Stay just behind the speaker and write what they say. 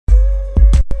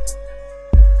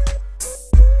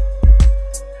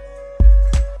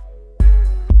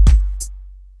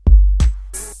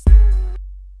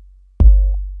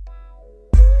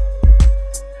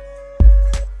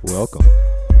Welcome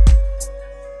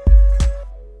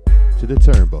to the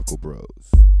Turnbuckle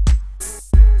Bros.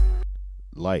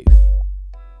 Life,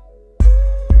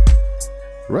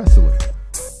 wrestling,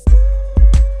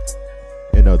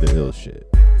 and other ill shit.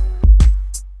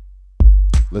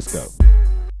 Let's go.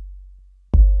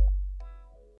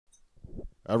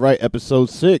 All right, episode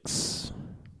 6.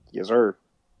 Yes, sir.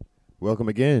 Welcome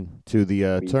again to the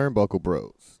Turnbuckle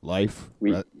Bros. Life,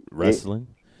 wrestling,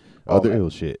 other ill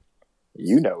shit.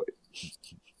 You know it.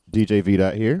 DJ V.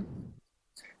 here.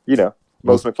 You know,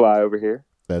 Most McFly over here.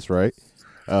 That's right.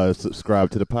 Subscribe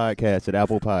to the podcast at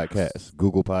Apple Podcasts,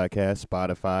 Google Podcasts,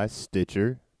 Spotify,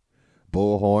 Stitcher,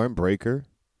 Bullhorn, Breaker,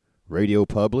 Radio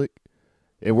Public,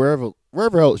 and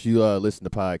wherever else you listen to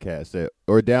podcasts at,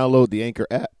 or download the Anchor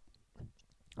app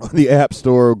on the App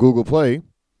Store or Google Play.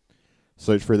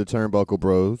 Search for the Turnbuckle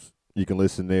Bros. You can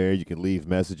listen there. You can leave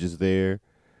messages there.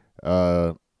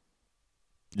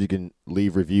 You can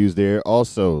leave reviews there.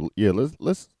 Also, yeah,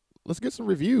 let's get some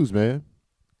reviews, man.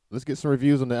 Let's get some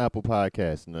reviews on the Apple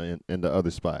Podcast and the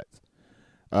other spots.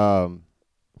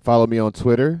 Follow me on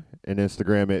Twitter and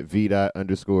Instagram at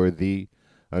v._the_DJ,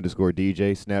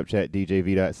 Snapchat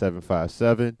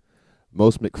DJV.757,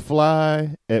 Most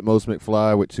McFly at Most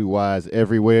McFly with 2 Y's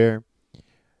everywhere.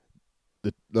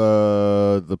 The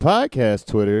podcast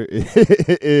Twitter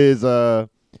is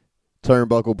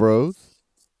Turnbuckle Bros.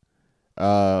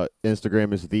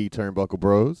 Instagram is the Turnbuckle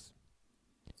Bros.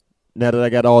 Now that I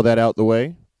got all that out the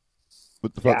way,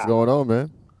 what the fuck's going on,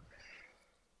 man?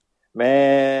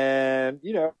 Man,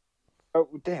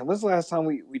 damn, when's the last time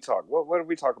we talked? What did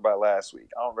we talk about last week?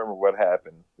 I don't remember what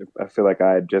happened. I feel like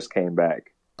I just came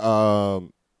back. Was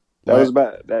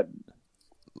about that.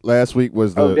 Last week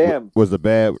was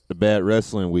the bad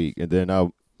wrestling week, and then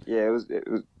it was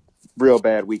real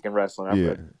bad week in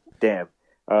wrestling. Damn.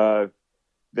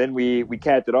 Then we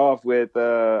capped it off with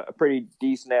a pretty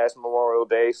decent ass Memorial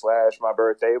Day / my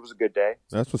birthday. It was a good day.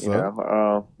 That's what's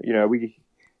up.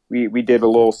 We did a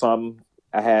little something.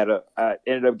 I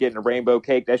ended up getting a rainbow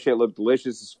cake. That shit looked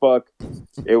delicious as fuck.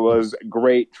 It was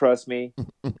great. Trust me.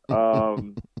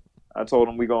 I told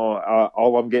him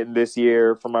all I'm getting this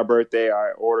year for my birthday.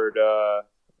 I ordered a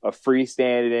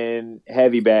freestanding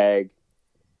heavy bag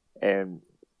and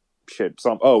shit.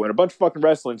 And a bunch of fucking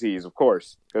wrestling tees, of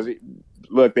course. Because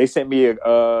look, they sent me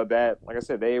that. Like I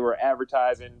said, they were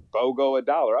advertising BOGO $1.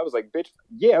 I was like, bitch,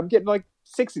 yeah, I'm getting like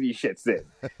 6 of these shits then.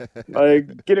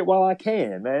 Like, get it while I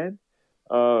can, man.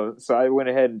 So I went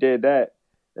ahead and did that,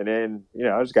 and then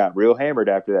I just got real hammered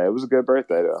after that. It was a good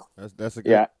birthday though. That's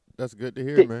good to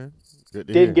hear, man. Good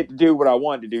to didn't get to do what I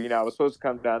wanted to do. I was supposed to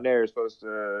come down there, supposed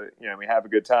to, have a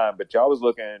good time. But y'all was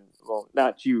looking, well,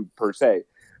 not you per se,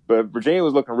 but Virginia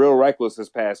was looking real reckless this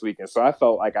past weekend. So I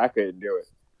felt like I couldn't do it.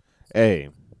 Hey,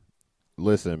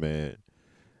 listen, man.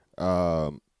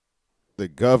 The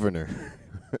governor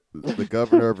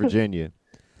of Virginia,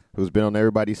 who's been on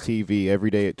everybody's TV every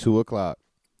day at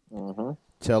 2:00,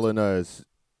 telling us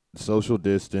social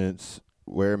distance,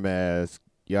 wear masks,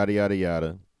 yada, yada,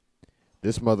 yada.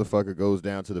 This motherfucker goes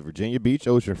down to the Virginia Beach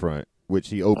oceanfront, which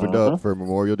he opened up for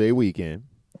Memorial Day weekend,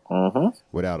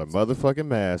 without a motherfucking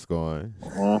mask on,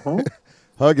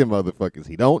 hugging motherfuckers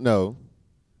he don't know,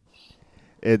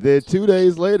 and then 2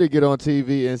 days later get on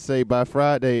TV and say by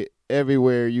Friday,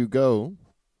 everywhere you go,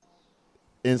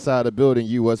 inside a building,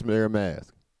 you must wear a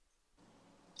mask.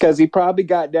 Because he probably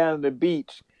got down to the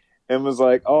beach and was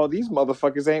like, oh, these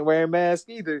motherfuckers ain't wearing masks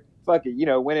either. Fuck it,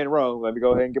 when in Rome, let me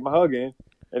go ahead and get my hug in.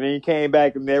 And then he came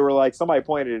back and they were like, somebody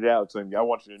pointed it out to him. I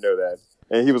want you to know that.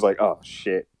 And he was like, oh,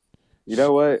 shit. You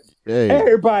know what? Hey.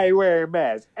 Everybody wearing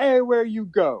masks. Everywhere you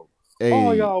go. Hey,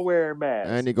 all y'all wearing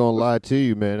masks. I ain't gonna lie to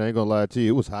you, man. It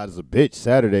was hot as a bitch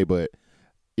Saturday, but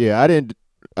yeah, I didn't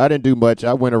do much.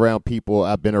 I went around people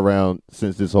I've been around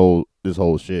since this whole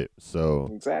shit. So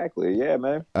exactly, yeah,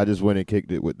 man. I just went and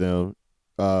kicked it with them.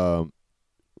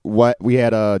 We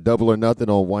had a Double or Nothing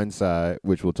on one side,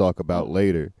 which we'll talk about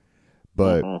later.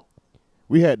 But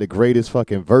we had the greatest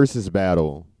fucking versus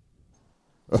battle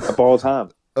of all time.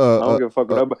 I don't give a fuck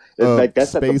what like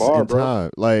that's at the bar, bro. Time.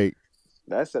 Like,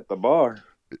 that's at the bar.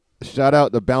 Shout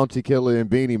out to Bounty Killer and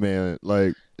Beanie Man.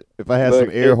 Like, if I had some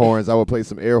air horns, I would play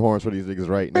some air horns for these niggas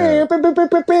right now.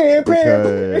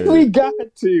 Because we got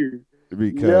to.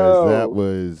 Because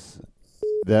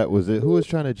that was it. Who was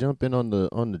trying to jump in on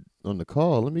the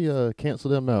call? Let me cancel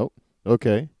them out.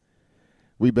 Okay,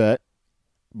 we back.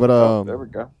 But there we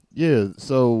go. Yeah,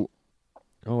 so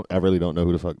I really don't know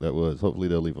who the fuck that was. Hopefully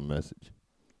they'll leave a message,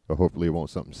 or hopefully it won't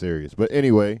something serious. But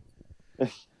anyway,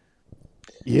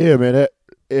 yeah, man,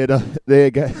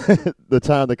 they got the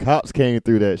time the cops came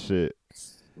through that shit.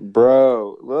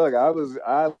 Bro, look,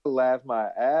 I laughed my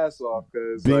ass off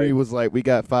because Beanie like, was like, "We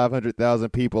got 500,000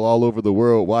 people all over the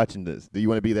world watching this. Do you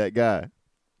want to be that guy?"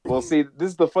 well, see,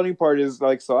 this is the funny part is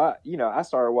like, so I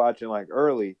started watching like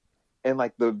early, and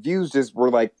like the views just were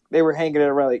like they were hanging at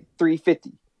around like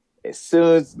 350. As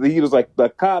soon as he was like, the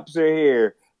cops are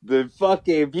here, the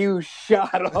fucking views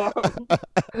shot up.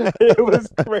 It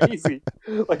was crazy.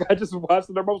 Like I just watched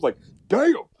the number, I was like,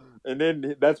 damn. And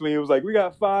then that's when he was like, "We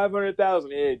got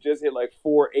 500,000." It just hit like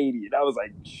 480, and I was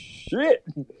like, "Shit!"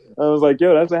 I was like,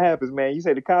 "Yo, that's what happens, man. You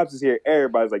say the cops is here,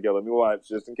 everybody's like, yo, let me watch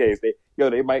just in case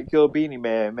they might kill Beanie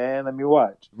Man, man. Let me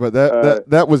watch." But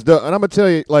that was done. And I'm gonna tell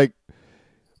you, like,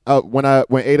 when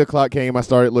 8 o'clock came, I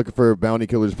started looking for Bounty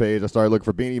Killer's page. I started looking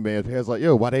for Beanie Man's page. I was like,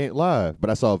 "Yo, why they ain't live?"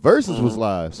 But I saw Versus was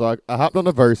live, so I hopped on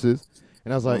the Versus,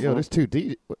 and I was like, "Yo, there's two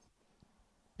D.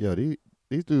 Yo, these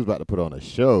dudes about to put on a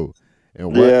show."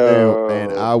 And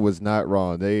and I was not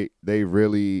wrong. They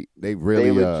really they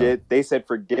legit. They said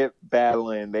forget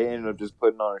battling. They ended up just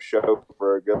putting on a show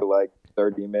for a good like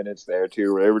 30 minutes there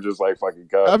too. Where they were just like fucking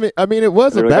go. I mean, it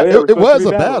was a battle. It was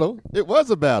a battle. It was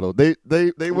a battle. They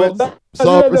went song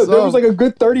for song. There was like a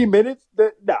good 30 minutes.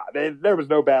 There was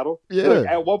no battle. Yeah. Like,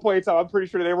 at one point in time, I'm pretty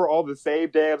sure they were all the same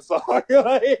damn song.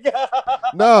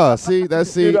 No, see.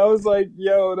 Dude, I was like,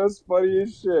 yo, that's funny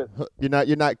as shit.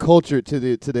 You're not cultured to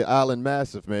the island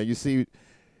massive, man. You see,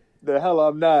 the hell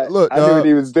I'm not. Look, I knew what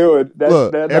he was doing.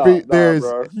 There's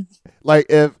like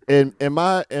if in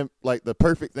like the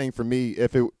perfect thing for me,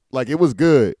 if it like it was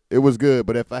good,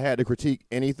 but if I had to critique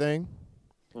anything,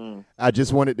 I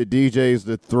just wanted the DJs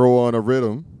to throw on a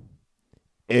rhythm,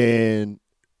 and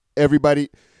everybody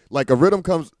like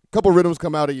a couple rhythms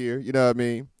come out a year, you know what I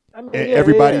mean? And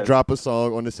everybody drop a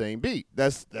song on the same beat.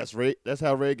 That's how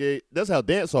reggae, that's how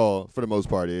dancehall for the most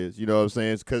part is, you know what I'm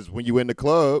saying? Because when you in the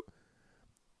club,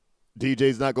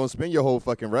 DJ's not gonna spin your whole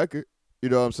fucking record, you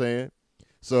know what I'm saying?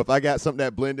 So if I got something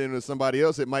that blend in with somebody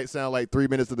else, it might sound like 3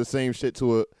 minutes of the same shit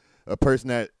to a person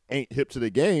that ain't hip to the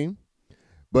game,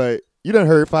 but you done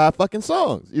heard 5 fucking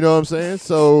songs, you know what I'm saying?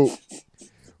 So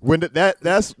when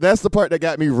that's the part that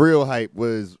got me real hype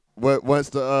was once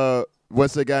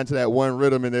they got into that one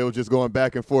rhythm and they were just going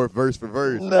back and forth verse for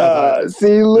verse. I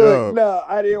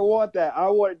didn't want that. I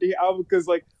wanted to because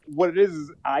like what it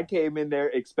is I came in there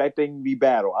expecting the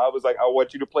battle. I was like, I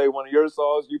want you to play one of your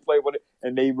songs, you play one,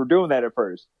 and they were doing that at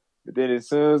first. But then as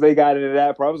soon as they got into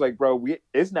that part, I was like, bro,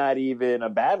 it's not even a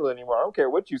battle anymore. I don't care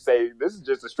what you say. This is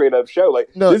just a straight up show. Like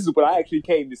this is what I actually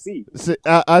came to see.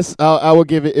 I will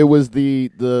give it. It was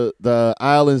the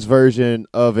Islands version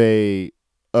of a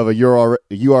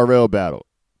URL battle.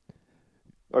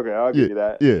 Okay, I'll give you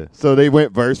that. Yeah, so they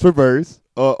went verse for verse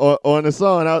on the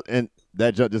song, and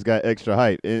that jump just got extra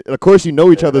hype. And of course, you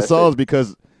know each other's songs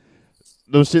because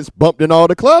those shits bumped in all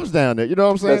the clubs down there. You know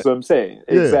what I'm saying? That's what I'm saying.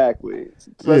 Yeah. Exactly.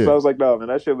 So I was like, no, man,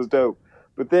 that shit was dope.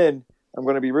 But then I'm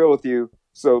going to be real with you.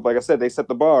 So, like I said, they set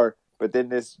the bar, but then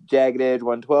this Jagged Edge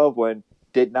 112 one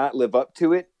did not live up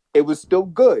to it. It was still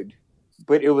good,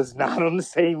 but it was not on the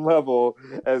same level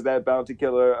as that Bounty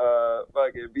Killer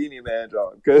fucking Beanie Man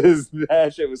joint, because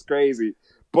that shit was crazy.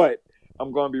 But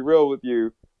I'm going to be real with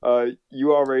you.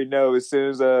 You already know as soon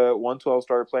as 112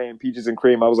 started playing Peaches and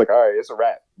Cream, I was like, all right, it's a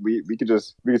wrap. We could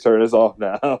turn this off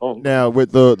now. Now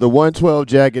with the 112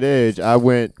 Jagged Edge, I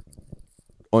went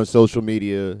on social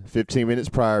media 15 minutes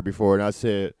prior before, and I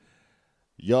said,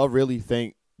 y'all really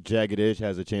think Jagged Edge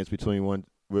has a chance with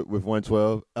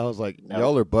 112? I was like, no.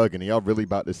 Y'all are bugging, and y'all really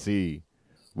about to see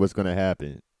what's gonna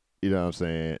happen. You know what I'm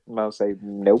saying? I'm gonna say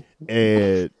nope.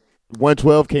 And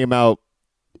 112 came out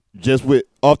just with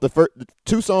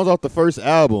two songs off the first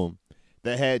album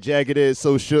that had Jagged Edge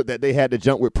so shook that they had to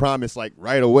jump with Promise like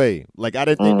right away. Like I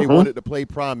didn't think they wanted to play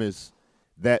Promise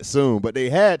that soon, but they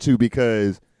had to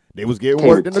because they was getting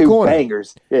worked in the corner. 2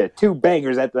 bangers. Yeah, 2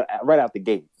 bangers right out the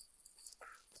gate.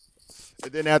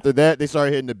 And then after that, they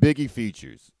started hitting the Biggie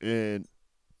features, and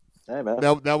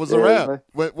that was a wrap.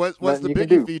 Once the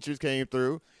Biggie features came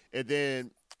through, and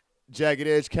then Jagged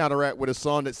Edge counteract with a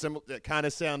song that kind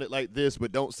of sounded like this,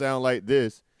 but don't sound like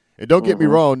this. And don't get me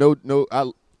wrong,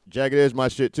 Jagged Edge my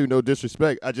shit too. No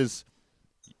disrespect.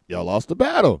 Y'all lost the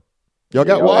battle. Y'all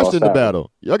got washed in the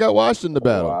battle. Y'all got washed in the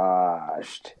battle.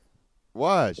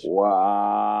 Washed.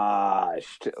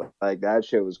 Like that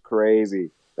shit was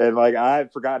crazy. And like I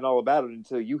had forgotten all about it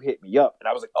until you hit me up, and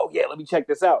I was like, "Oh yeah, let me check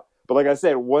this out." But like I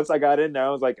said, once I got in there, I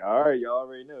was like, "All right, y'all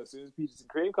already know." As soon as Peaches and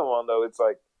Cream come on, though, it's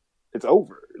like it's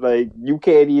over. Like you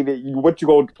can't even. What you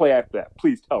going to play after that?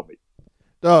 Please tell me.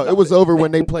 No, it was over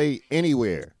when they played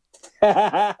Anywhere.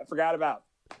 I forgot about.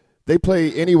 They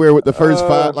played Anywhere with the first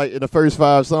 5, like in the first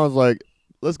 5 songs. Like,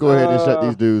 let's go ahead and shut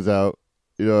these dudes out.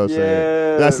 You know what I'm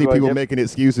saying? Yeah. I see like, people making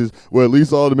excuses. Well, at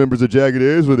least all the members of Jagged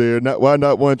Edge were there. Why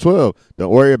not 112?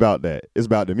 Don't worry about that. It's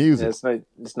about the music. It's not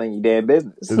your damn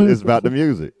business. It's about the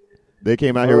music. They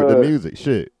came out here with the music.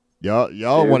 Shit.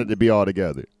 Y'all wanted to be all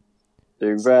together.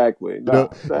 Exactly. You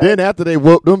know? Then after they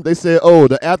whooped them, they said, "Oh,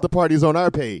 the after party's on our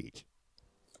page."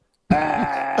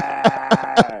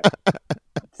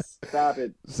 Stop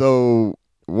it. So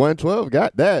 112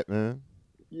 got that, man.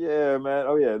 Yeah, man.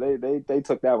 Oh yeah, they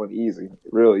took that one easy,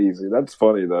 real easy. That's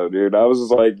funny though, dude. I was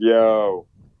just like, yo,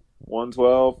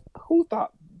 112. Who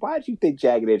thought? Why did you think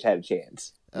Jagged Edge had a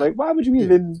chance? Like, why would you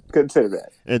even consider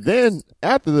that? And then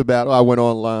after the battle, I went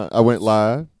online. I went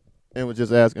live and was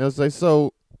just asking. I was like,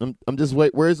 so I'm just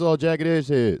wait. Where's all Jagged Edge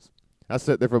heads? I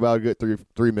sat there for about a good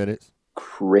three minutes.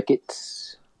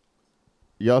 Crickets.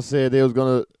 Y'all said they was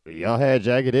gonna. Y'all had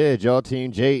Jagged Edge. Y'all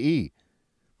team JE.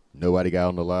 Nobody got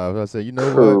on the live. I said, you know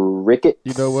what? Crickets.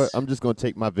 You know what? I'm just gonna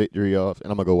take my victory off and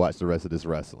I'm gonna go watch the rest of this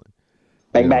wrestling.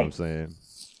 Bang you know bang. What I'm saying.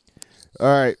 All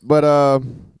right, but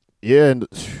yeah,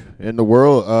 in the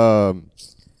world,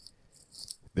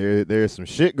 there's some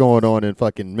shit going on in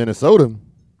fucking Minnesota.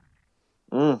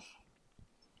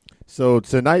 So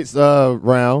tonight's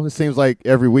round, it seems like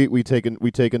every week we taking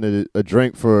a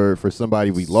drink for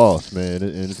somebody we lost, man,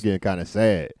 and it's getting kind of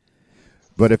sad.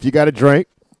 But if you got a drink,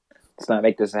 let's not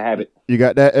make this a habit. You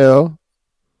got that L.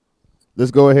 Let's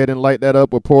go ahead and light that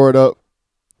up or pour it up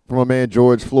for my man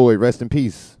George Floyd. Rest in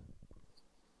peace.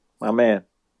 My man.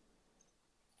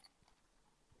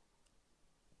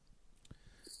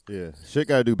 Yeah, shit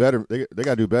gotta do better. They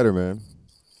gotta do better, man.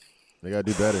 They gotta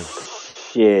do better.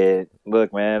 Shit.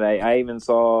 Look, man, I even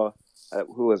saw,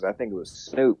 who was, I think it was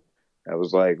Snoop. I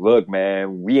was like, look,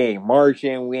 man, we ain't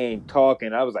marching, we ain't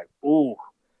talking. I was like, ooh,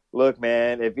 look,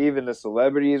 man, if even the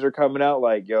celebrities are coming out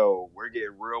like, yo, we're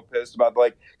getting real pissed about,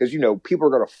 like, because, you know, people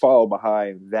are going to follow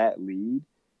behind that lead.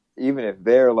 Even if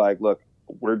they're like, look,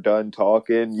 we're done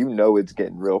talking, you know it's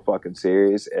getting real fucking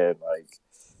serious. And, like,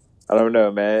 I don't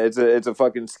know, man. It's a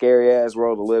fucking scary ass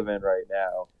world to live in right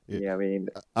now. Yeah, you know what I mean,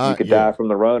 you could die from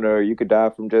the Rona, or you could die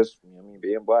from just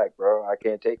being black, bro. I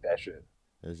can't take that shit.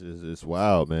 It's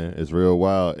wild, man. It's real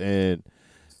wild, and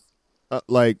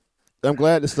like I'm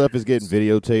glad the stuff is getting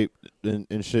videotaped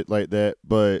and shit like that.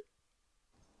 But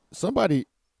somebody,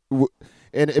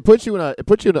 and it puts you in I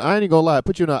ain't gonna lie, it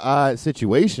puts you in an odd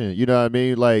situation. You know what I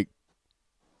mean? Like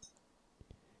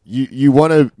you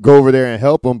want to go over there and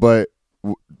help them, but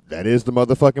that is the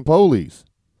motherfucking police.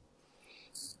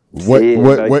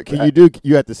 What can you do?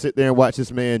 You have to sit there and watch this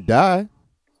man die.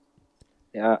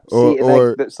 Yeah.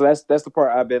 So that's the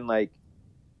part I've been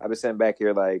sitting back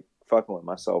here like fucking with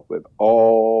myself with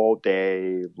all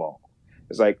day long.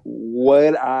 It's like,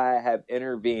 would I have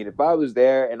intervened if I was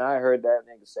there and I heard that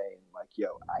nigga saying like,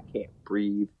 yo, I can't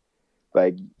breathe.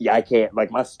 Like, yeah, I can't,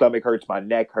 like my stomach hurts, my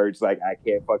neck hurts, like I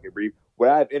can't fucking breathe. Would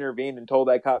I have intervened and told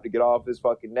that cop to get off his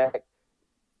fucking neck?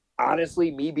 Honestly,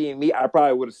 me being me, I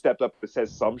probably would have stepped up and said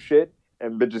some shit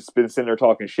and been sitting there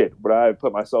talking shit. Would I have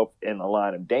put myself in the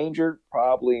line of danger?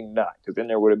 Probably not, because then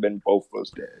there would have been both of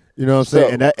us dead. You know what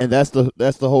I'm saying? And that's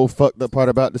the whole fucked up part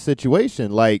about the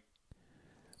situation. Like,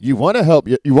 you want to help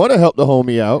the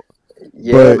homie out,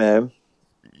 yeah, man.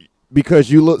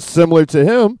 Because you look similar to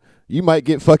him, you might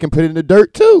get fucking put in the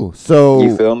dirt too. So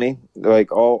you feel me? Like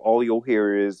all you'll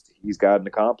hear is he's got an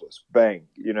accomplice. Bang.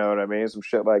 You know what I mean? Some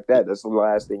shit like that. That's the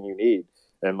last thing you need.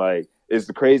 And like, it's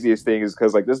the craziest thing is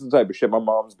because like this is the type of shit my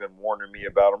mom's been warning me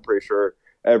about. I'm pretty sure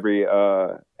every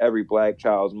black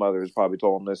child's mother has probably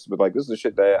told them this, but like this is the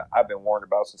shit that I've been warned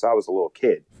about since I was a little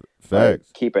kid. Facts. Like,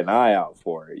 keep an eye out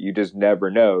for it. You just never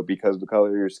know because of the color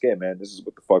of your skin, man. This is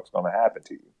what the fuck's gonna happen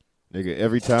to you. Nigga,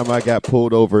 every time I got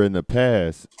pulled over in the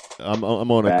past, I'm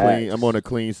on a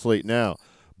clean slate now.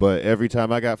 But every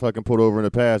time I got fucking pulled over in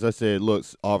the past, I said, "Look,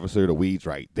 officer, the weed's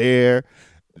right there.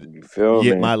 You feel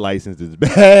me? My license is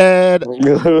bad."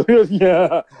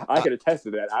 Yeah, I can attest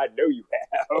to that. I know you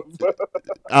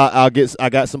have. I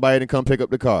got somebody to come pick up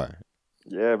the car.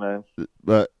 Yeah, man.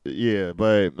 But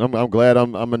I'm glad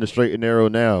I'm in the straight and narrow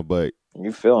now. But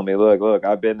you feel me? Look,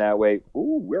 I've been that way.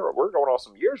 Ooh, we're going on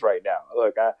some years right now.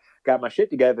 Look, I got my shit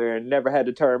together and never had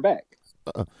to turn back.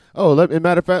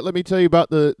 Matter of fact, let me tell you about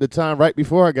the time right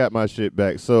before I got my shit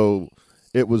back. So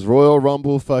it was Royal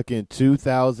Rumble fucking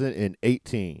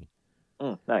 2018.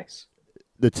 Nice.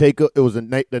 It was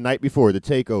the night before the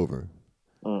takeover.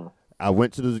 I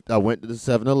went to the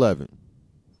 7-Eleven.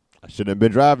 I shouldn't have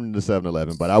been driving to the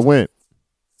 7-Eleven, but I went.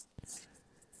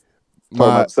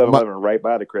 My 7-Eleven right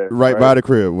by the crib. Right by the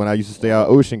crib when I used to stay out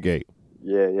Ocean Gate.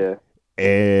 Yeah.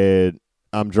 And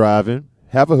I'm driving,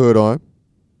 have a hood on.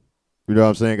 You know what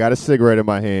I'm saying? Got a cigarette in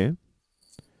my hand.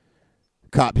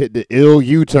 Cop hit the ill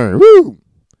U-turn. Woo!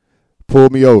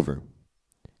 Pulled me over.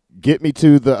 Get me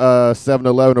to the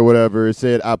 7-Eleven or whatever. It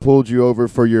said, I pulled you over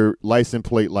for your license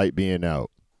plate light being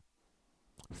out.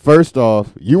 First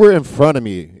off, you were in front of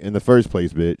me in the first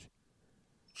place, bitch.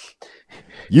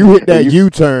 You hit that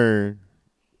U-turn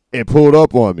and pulled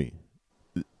up on me.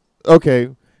 Okay,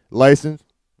 license.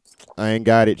 I ain't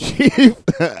got it, chief.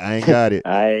 I ain't got it.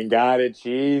 I ain't got it,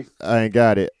 chief. I ain't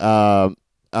got it. I'm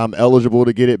eligible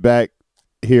to get it back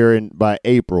here by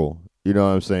April. You know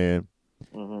what I'm saying?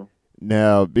 Mm-hmm.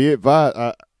 Now, be advised,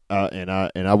 I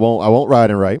won't ride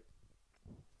and write.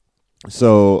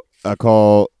 So I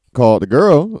called the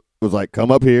girl. Was like,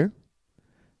 come up here.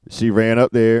 She ran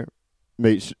up there.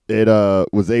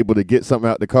 Was able to get something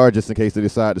out the car just in case they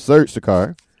decide to search the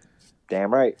car.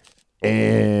 Damn right.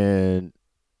 And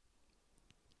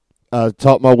I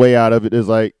talked my way out of it. It's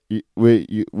like you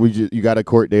got a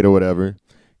court date or whatever.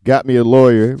 Got me a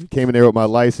lawyer. Came in there with my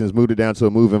license. Moved it down to a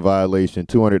moving violation.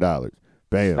 $200.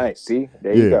 Bam. Nice. See,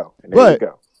 there you go. And there you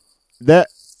go. That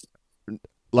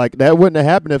wouldn't have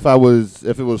happened if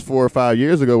it was 4 or 5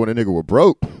 years ago when a nigga was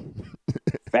broke.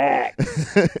 Fact.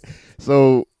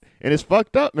 So, and it's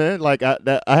fucked up, man. Like I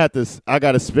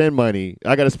got to spend money.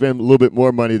 I got to spend a little bit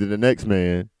more money than the next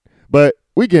man. But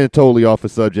we getting totally off the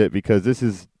subject because this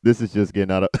is just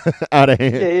getting out of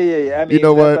hand. Yeah. I mean,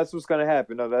 that's what's gonna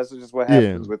happen. No, that's just what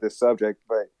happens with this subject.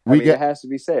 But it has to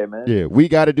be said, man. Yeah, we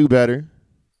got to do better.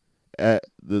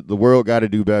 The world got to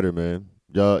do better, man.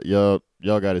 Y'all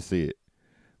got to see it.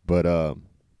 But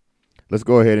let's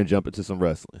go ahead and jump into some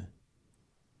wrestling.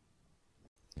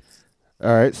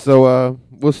 All right, so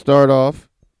we'll start off.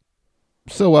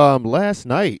 So last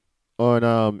night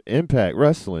on Impact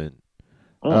Wrestling,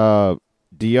 Deonna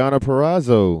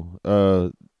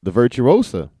Purrazzo, the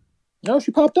Virtuosa,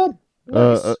 she popped up.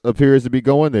 Nice. Appears to be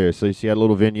going there. So she had a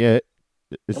little vignette.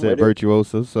 It said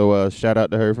Virtuosa. So shout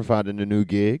out to her for finding a new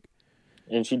gig.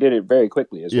 And she did it very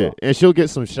quickly as well. Yeah, and she'll get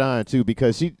some shine too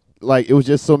because it was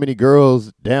just so many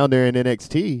girls down there in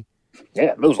NXT.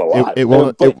 Yeah, there was a lot. It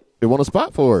won a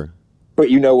spot for her. But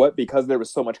you know what? Because there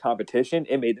was so much competition,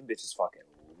 it made them bitches fucking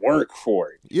work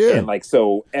for it. Yeah. And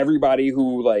so everybody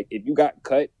who if you got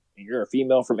cut and you're a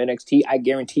female from NXT, I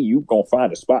guarantee you gonna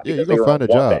find a spot. Yeah, you're gonna find a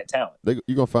job. That talent.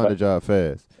 You're gonna find a job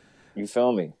fast. You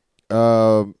feel me?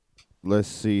 Let's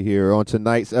see here. On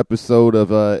tonight's episode of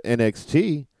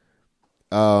NXT,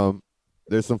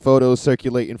 there's some photos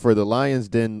circulating for the Lions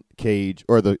Den cage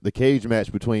or the cage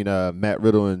match between Matt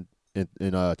Riddle and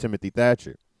Timothy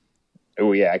Thatcher.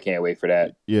 Oh yeah, I can't wait for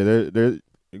that. Yeah, they're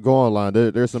go online.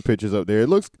 There's some pictures up there. It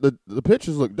looks the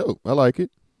pictures look dope. I like it.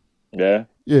 Yeah.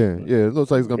 Yeah. It looks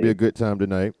like it's gonna be a good time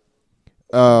tonight.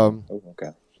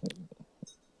 Okay.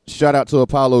 Shout out to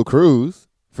Apollo Crews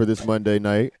for this Monday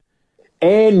night.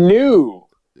 And new.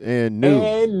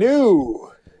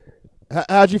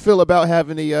 How'd you feel about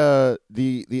having the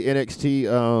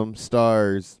NXT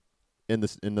stars in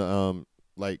the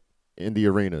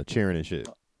arena cheering and shit?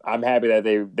 I'm happy that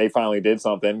they finally did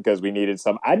something because we needed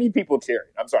some. I need people cheering.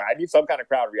 I'm sorry, I need some kind of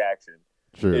crowd reaction.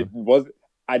 Sure.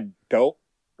 I don't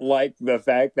like the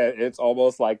fact that it's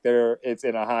almost like it's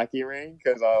in a hockey ring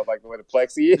because of the way the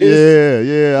plexi is.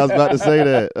 Yeah. I was about to say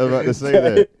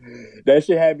that. That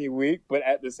shit had me weak, but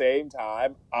at the same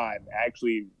time, I'm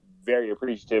actually very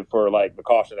appreciative for the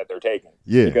caution that they're taking.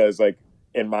 Yeah. Because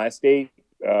in my state,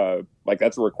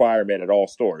 that's a requirement at all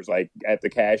stores. At the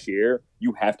cashier,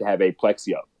 you have to have a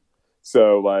plexi up.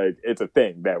 So it's a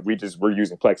thing that we're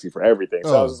using plexi for everything.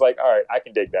 So I was just all right, I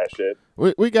can dig that shit.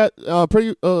 We got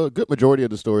pretty good majority of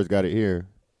the stores got it here.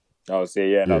 Oh,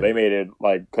 see, yeah, no, they made it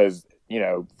because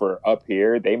for up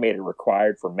here they made it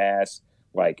required for mass.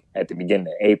 At the beginning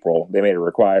of April, they made it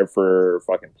required for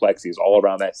fucking plexis all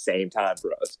around that same time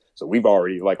for us. So we've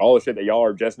already all the shit that y'all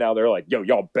are just now. They're yo,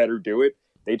 y'all better do it.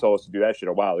 They told us to do that shit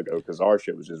a while ago because our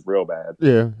shit was just real bad.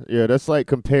 Yeah, that's like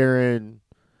comparing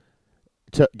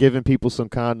giving people some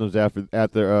condoms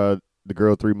after the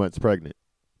girl 3 months pregnant.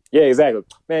 Yeah, exactly.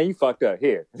 Man, you fucked up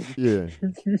here. Yeah.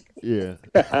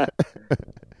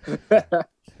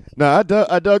 No, I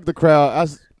dug the crowd.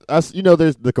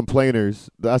 There's the complainers.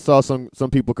 I saw some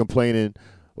people complaining.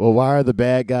 Well, why are the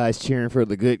bad guys cheering for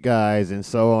the good guys and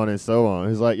so on and so on?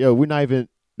 It's like, yo,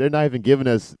 they're not even giving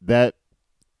us that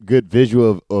good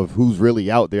visual of who's really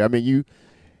out there. I mean,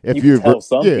 if you tell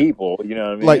some people, you know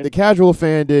what I mean? Like the casual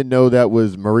fan didn't know that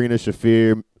was Marina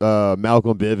Shafir,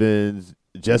 Malcolm Bivens,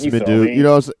 Jessamine Duke. You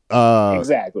know,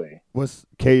 exactly. What's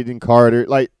Caden Carter?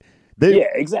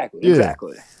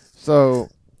 Exactly. So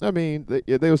I mean,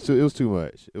 it was too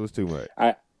much. It was too much.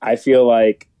 I feel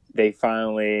like they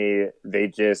got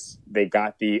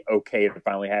the okay to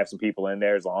finally have some people in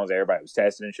there as long as everybody was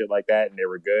tested and shit like that, and they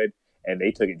were good. And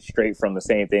they took it straight from the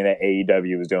same thing that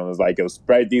AEW was doing. It was like, yo,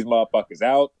 spread these motherfuckers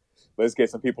out. Let's get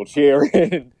some people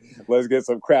cheering. Let's get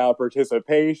some crowd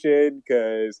participation,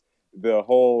 because the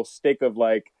whole stick of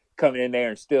like coming in there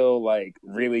and still like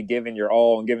really giving your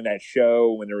all and giving that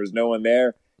show when there was no one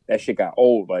there, that shit got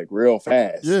old like real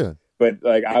fast. Yeah. But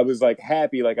like I was like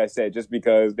happy, like I said, just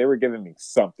because they were giving me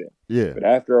something. Yeah. But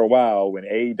after a while, when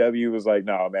AEW was like,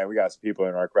 "No, man, we got some people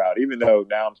in our crowd," even though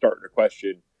now I'm starting to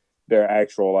question their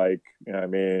actual like, you know what I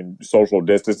mean, social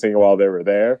distancing while they were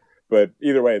there. But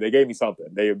either way, they gave me something.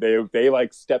 They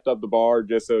like stepped up the bar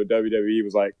just so WWE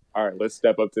was like, all right, let's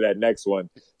step up to that next one.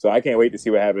 So I can't wait to see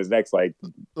what happens next. Like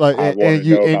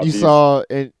you saw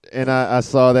and I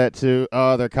saw that too.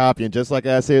 Oh, they're copying, just like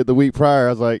I said the week prior. I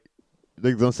was like,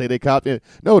 they're gonna say they copying.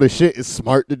 No, the shit is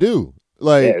smart to do.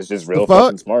 Like, yeah, it's just real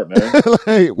fucking smart, man.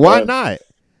 Like, why not?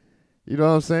 You know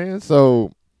what I'm saying?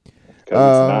 So.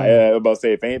 Because it's not, I'm about to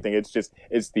say, if anything,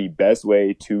 it's the best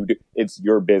way to do, it's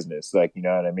your business. Like, you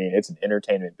know what I mean? It's an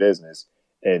entertainment business,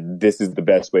 and this is the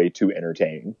best way to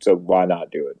entertain. So why not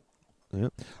do it? Yeah.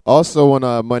 Also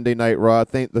on Monday Night Raw, I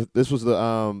think this was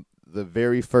the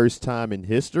very first time in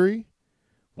history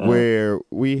where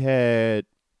we had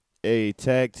a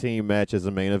tag team match as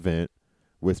a main event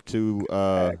with two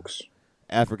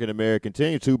African American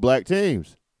teams, two black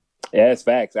teams. Yeah, it's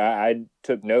facts. I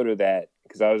took note of that.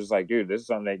 Because I was just like, dude, this is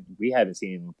something that we haven't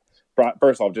seen.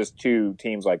 First off, just two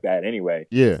teams like that anyway,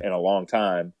 in a long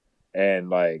time. And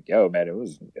like, yo, man, it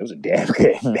was a damn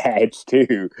good match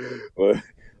too.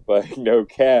 Like, no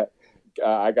cap.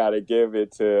 I gotta give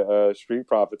it to Street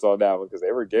Profits on that one, because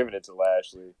they were giving it to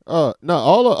Lashley. No,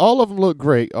 all of them look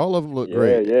great. All of them look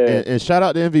great. Yeah. And shout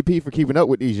out to MVP for keeping up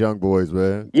with these young boys,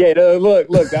 man. Yeah, no, look,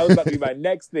 that was about to be my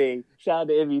next thing. Shout out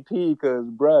to MVP, because,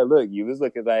 bro, look, you was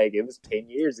looking like it was 10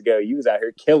 years ago. You was out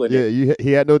here killing it. Yeah,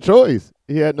 he had no choice.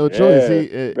 He had no choice.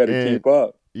 Better keep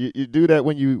up. You do that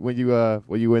when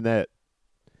you in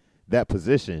that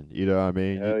position. You know what I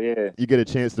mean? Hell yeah. You get a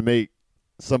chance to make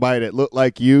somebody that looked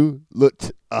like you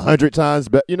looked 100 times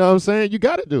better. You know what I'm saying? You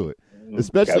got to do it,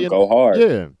 especially go hard.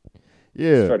 Yeah.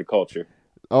 Start the culture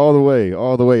all the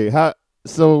way. How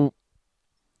so?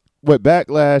 What,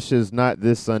 Backlash is not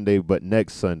this Sunday, but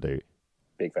next Sunday.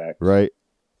 Big fact, right?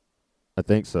 I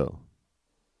think so.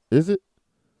 Is it?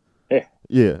 Yeah.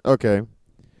 Yeah. Okay.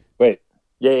 Wait.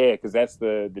 Yeah. Because that's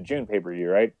the June pay-per-view,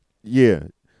 right? Yeah.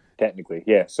 Technically,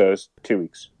 yeah. So it's 2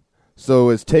 weeks. So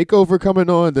is TakeOver coming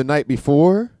on the night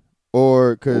before,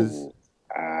 or because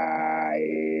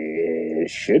it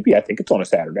should be? I think it's on a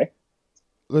Saturday.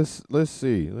 Let's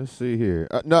see here.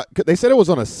 No, they said it was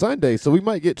on a Sunday, so we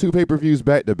might get two pay-per-views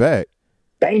back to back.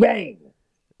 Bang bang.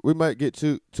 We might get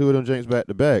two of them James back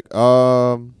to back.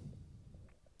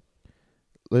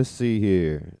 Let's see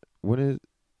here. When is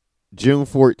June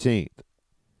 14th?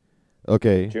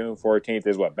 Okay. June 14th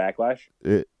is what, Backlash?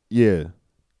 Yeah.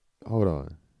 Hold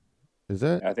on. Is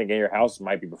that? I think In Your House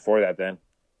might be before that then.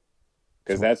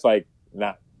 Because that's like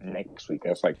not next week.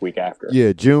 That's like week after.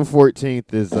 Yeah, June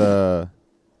 14th is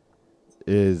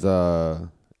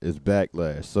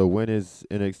Backlash. So when is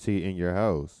NXT In Your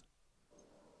House?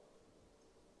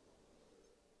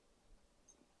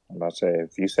 I'm about to say,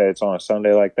 if you say it's on a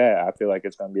Sunday like that, I feel like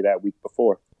it's going to be that week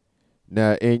before.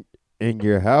 Now, In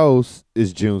Your House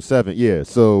is June 7th. Yeah,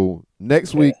 so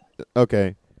next week.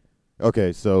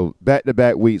 Okay, so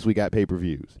back-to-back weeks we got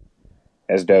pay-per-views.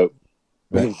 That's dope.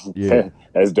 Yeah.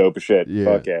 That's dope as shit. Yeah,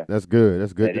 Fuck yeah. That's good.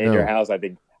 That's good and to In know. Your House, I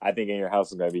think In Your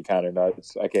House is going to be kind of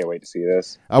nuts. I can't wait to see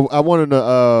this. I wanted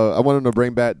to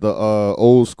bring back the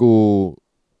old school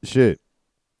shit.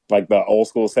 Like the old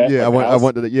school set? Yeah, like I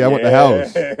want the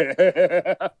house.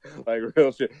 Like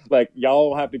real shit. Like,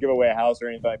 y'all don't have to give away a house or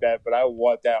anything like that, but I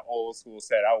want that old school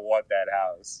set. I want that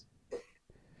house.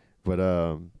 But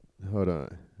hold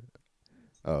on.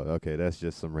 Oh, okay, that's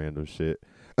just some random shit.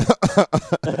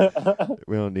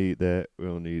 We don't need that.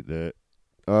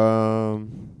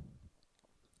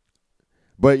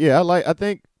 But yeah, I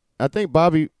think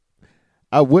Bobby,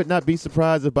 I would not be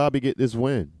surprised if Bobby get this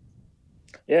win.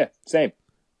 Yeah, same.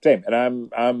 And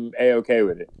I'm A-okay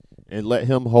with it. And let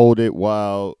him hold it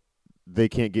while they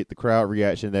can't get the crowd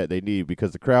reaction that they need,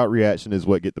 because the crowd reaction is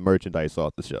what get the merchandise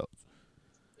off the shelves.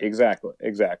 Exactly.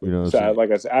 You know So,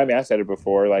 like I said, I said it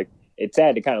before, like, it's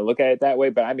sad to kind of look at it that way,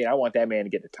 but I mean, I want that man to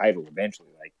get the title eventually.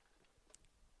 Like,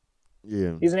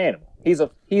 yeah, he's an animal. He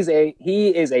is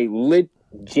a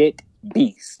legit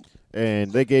beast.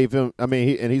 And they gave him. I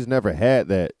mean, he's never had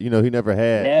that. You know, he never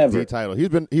had the title.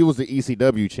 He was the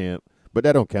ECW champ, but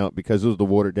that don't count because it was the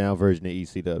watered down version of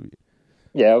ECW.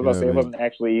 Yeah, I was You about to know say what it I mean? wasn't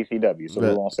actually ECW, so we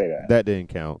That won't say that. that didn't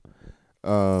count.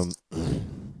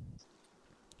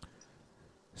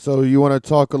 So you want to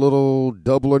talk a little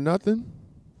Double or Nothing?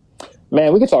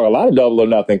 Man, we could talk a lot of Double or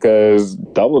Nothing because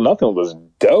Double or Nothing was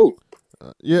dope.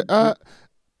 Yeah.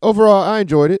 Overall, I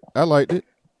enjoyed it. I liked it.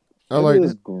 I It liked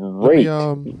was it. Let me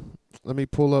great. let me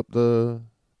pull up the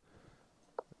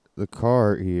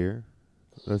card here.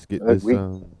 Let's get Look,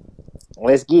 this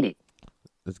let's get it.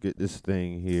 let's get this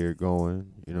thing here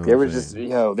going. You know what There I'm was just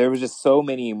saying? there was just so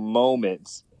many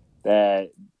moments that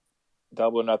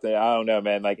Double or Nothing. I don't know,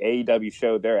 man. Like AEW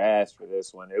showed their ass for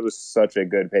this one. It was such a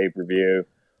good pay per view.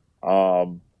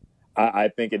 Um, I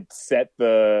think it set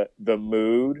the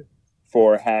mood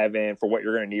for what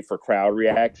you're going to need for crowd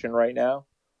reaction right now,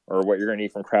 or what you're going to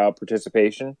need from crowd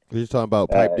participation. We're just talking about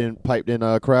Uh, piped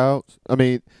in crowds. I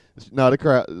mean, not the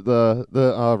crowd.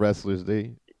 The wrestlers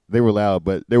they were loud,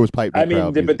 but there was piped I in mean,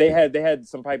 crowd but music too. they had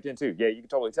some piped in too. Yeah, you can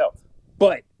totally tell.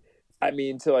 But I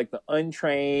mean, to like the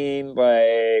untrained,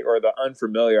 like, or the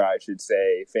unfamiliar, I should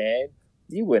say, fan,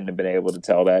 you wouldn't have been able to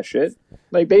tell that shit.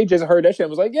 Like, they just heard that shit and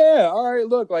was like, yeah, all right,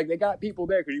 look, like, they got people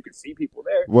there because you could see people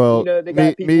there. You Well, know, they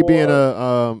got me being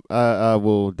people. I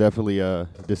will definitely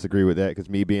disagree with that because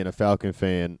me being a Falcon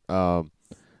fan,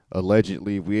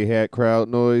 allegedly we had crowd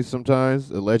noise sometimes.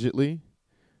 Allegedly,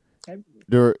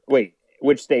 there Wait,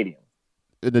 which stadium?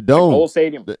 in the Like, dome, old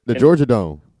stadium? the Georgia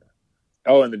Dome.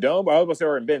 In the Dome? I was going to say,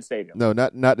 or in Ben Stadium. No,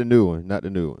 not the new one, not the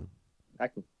new one. I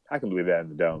can believe that in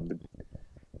the Dome.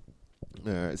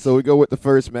 All right, so we go with the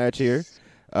first match here.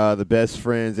 The best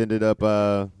friends ended up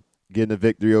getting a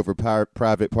victory over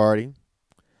Private Party.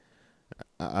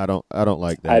 I don't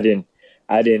like that. I didn't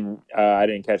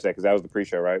catch that because that was the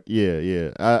pre-show, right?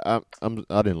 Yeah. I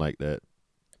didn't like that.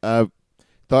 I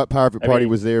thought Private I Party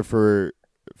mean, was there for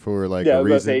like yeah, a I was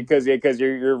about to say reason. because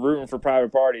you're rooting for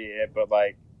Private Party, but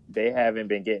like they haven't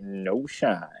been getting no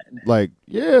shine, Like,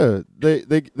 yeah, they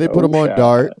put no them on shine.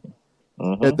 Dart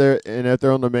Mm-hmm. if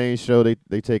they're on the main show,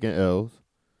 they taking L's.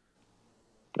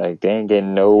 Like they ain't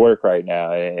getting no work right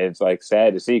now. It's like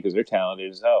sad to see because they're talented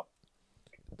as hell.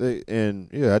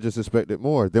 I just expected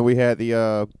more. Then we had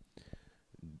the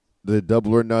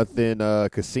Double or Nothing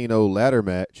casino ladder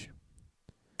match.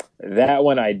 That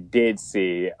one I did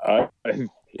see.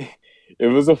 It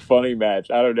was a funny match.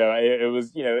 I don't know. It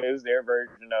was it was their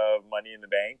version of Money in the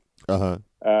Bank.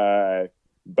 Uh-huh.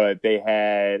 But they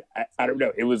had I don't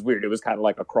know. It was weird. It was kind of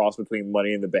like a cross between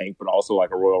Money in the Bank, but also like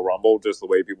a Royal Rumble, just the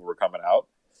way people were coming out.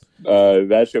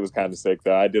 That shit was kind of sick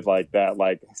though. I did like that,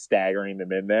 like staggering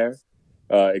them in there.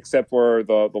 Except for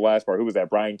the last part. Who was that?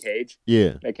 Brian Cage.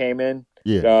 Yeah. That came in.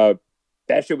 Yeah.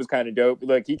 That shit was kind of dope.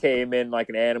 Look, he came in like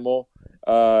an animal.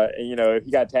 And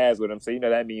he got Taz with him, so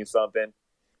that means something.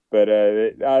 But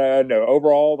I don't know.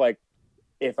 Overall, like,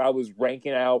 if I was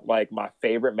ranking out like my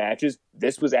favorite matches,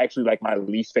 this was actually like my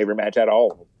least favorite match at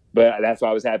all. But that's why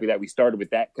I was happy that we started with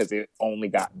that because it only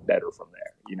got better from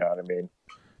there. You know what I mean?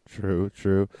 True.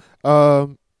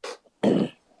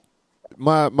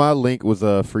 My link was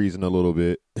freezing a little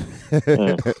bit,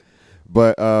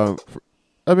 but I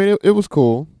mean it was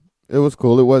cool. It was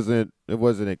cool. It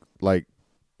wasn't like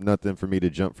nothing for me to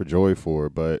jump for joy for,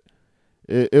 but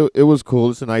it was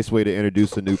cool. It's a nice way to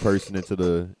introduce a new person into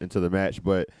the match.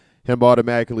 But him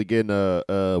automatically getting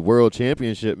a world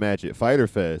championship match at Fyter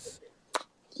Fest.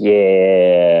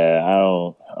 Yeah, I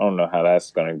don't know how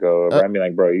that's gonna go over. I mean,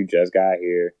 like, bro, you just got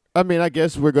here. I mean, I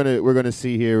guess we're gonna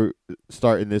see here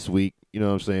starting this week. You know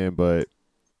what I'm saying? But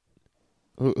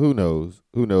who knows?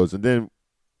 Who knows? And then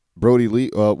Brody Lee.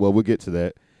 Well, we'll get to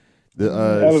that. I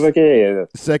was like, yeah.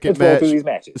 Second Let's roll match. through these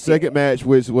matches. Second match,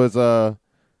 which was a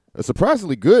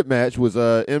surprisingly good match, was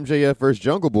MJF versus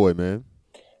Jungle Boy. Man,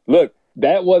 look,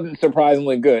 that wasn't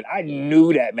surprisingly good. I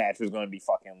knew that match was going to be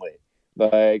fucking lit.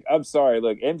 Like, I'm sorry.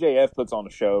 Look, MJF puts on a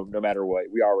show no matter what.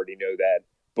 We already know that.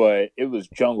 But it was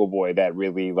Jungle Boy that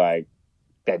really, like,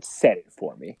 that set it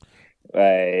for me.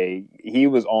 Like, he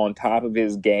was on top of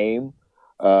his game.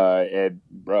 And,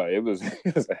 bro, it was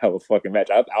a hell of a fucking match.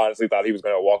 I honestly thought he was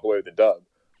going to walk away with the dub.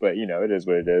 But, it is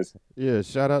what it is. yeah.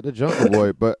 Shout out to Jungle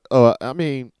Boy. But, I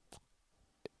mean,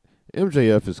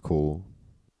 MJF is cool.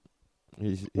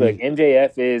 Look,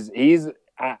 MJF is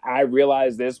I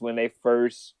realized this when they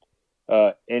first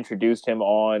introduced him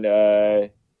on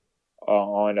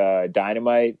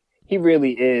Dynamite. He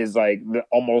really is like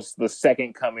almost the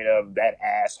second coming of that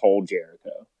asshole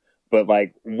Jericho. But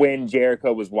like when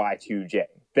Jericho was Y2J,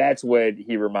 that's what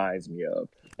he reminds me of.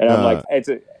 And I'm like,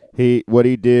 what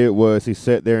he did was he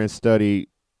sat there and studied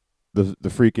the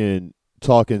freaking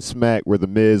talking smack where the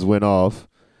Miz went off.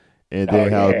 And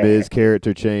then how Miz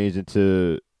character changed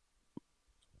into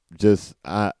just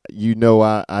I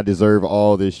deserve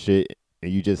all this shit,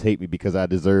 and you just hate me because I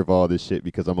deserve all this shit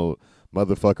because I'm a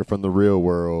motherfucker from the real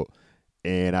world.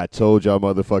 And I told y'all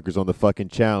motherfuckers on the fucking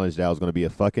challenge that I was going to be a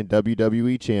fucking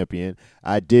WWE champion.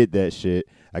 I did that shit.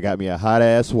 I got me a hot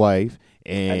ass wife,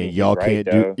 and y'all can't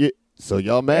do it. So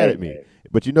y'all mad at me.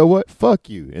 But you know what? Fuck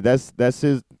you. And that's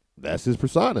his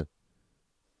persona.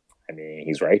 I mean,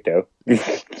 he's right though.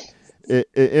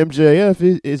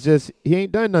 MJF is just, he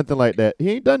ain't done nothing like that.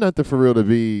 He ain't done nothing for real to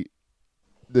be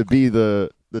the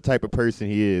type of person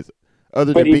he is,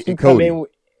 other than beating Cody.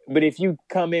 But if you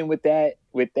come in with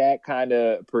that kind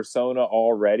of persona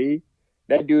already,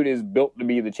 that dude is built to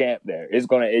be the champ. There, it's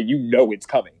gonna, it's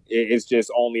coming. It's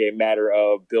just only a matter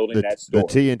of building that story.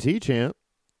 The TNT champ.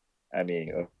 I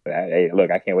mean, hey,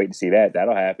 look, I can't wait to see that.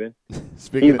 That'll happen. He's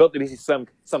built to be some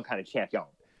kind of champion.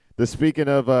 Speaking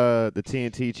of the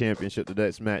TNT championship, the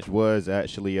next match was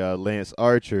actually Lance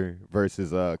Archer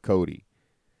versus Cody.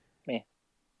 Man.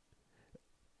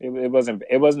 It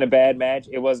wasn't a bad match.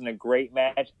 It wasn't a great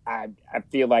match. I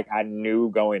feel like I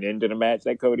knew going into the match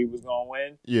that Cody was going to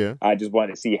win. Yeah. I just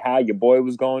wanted to see how your boy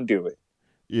was going to do it.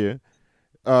 Yeah.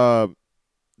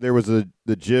 There was the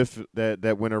GIF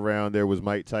that went around. There was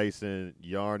Mike Tyson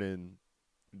yarning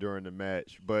during the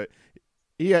match, but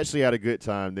he actually had a good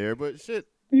time there. But shit,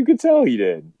 you could tell he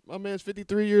did. My man's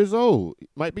 53 years old.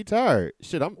 Might be tired.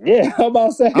 Shit, I'm about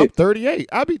to say. I'm 38.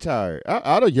 I'd be tired.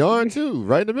 I'd have yawned too,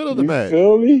 right in the middle of the match.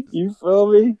 You feel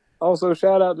me? Also,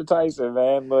 shout out to Tyson,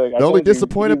 man. Look, the only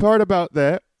disappointing part about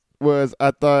that was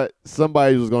I thought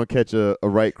somebody was going to catch a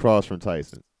right cross from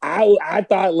Tyson. I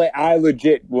thought, I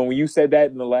legit, when you said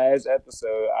that in the last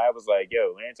episode, I was like,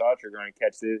 yo, Lance Archer going to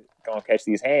catch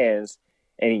these hands,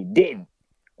 and he didn't.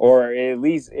 Or at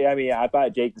least, I mean, I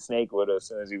thought Jake the Snake would have as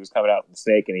soon as he was coming out with the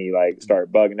snake and he like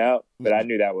started bugging out, but I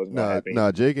knew that wasn't going to happen.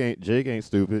 No, Jake ain't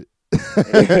stupid.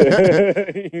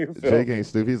 Jake ain't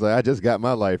stupid. He's like, I just got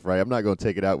my life right. I'm not going to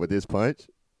take it out with this punch.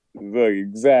 Look,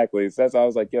 exactly. So that's why I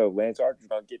was like, yo, Lance Archer's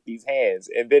going to get these hands.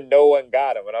 And then no one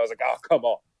got him. And I was like, oh, come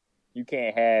on. You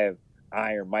can't have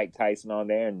Iron Mike Tyson on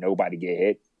there and nobody get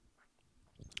hit.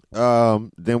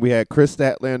 Then we had Chris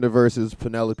Statlander versus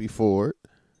Penelope Ford.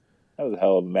 That was a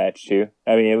hell of a match too.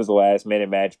 I mean, it was a last minute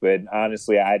match, but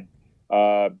honestly, I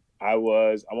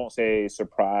won't say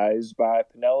surprised by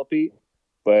Penelope,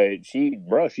 but she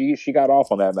got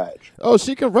off on that match. Oh,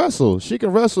 she can wrestle. She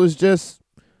can wrestle. It's just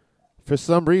for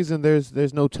some reason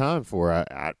there's no time for her.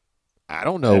 I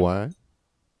don't know why.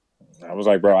 I was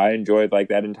like, bro, I enjoyed like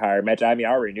that entire match. I mean,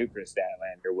 I already knew Chris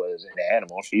Statlander was an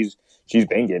animal. She's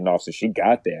been getting off since she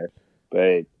got there,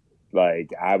 but like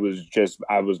I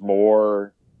was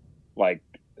more like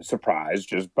surprised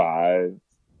just by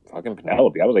fucking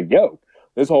Penelope. I was like, yo,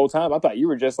 this whole time I thought you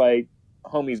were just like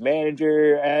homie's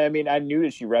manager. I mean, I knew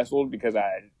that she wrestled because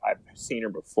I've seen her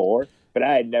before, but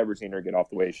I had never seen her get off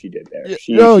the way she did there.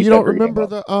 You don't remember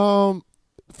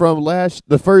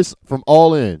from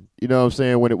All In, you know what I'm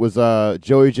saying, when it was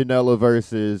Joey Janela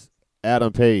versus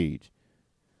Adam Page.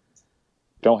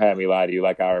 Don't have me lie to you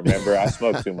like I remember. I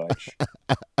smoked too much.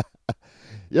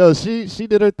 Yo, she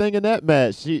did her thing in that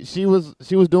match. She was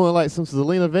doing like some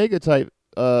Zelina Vega type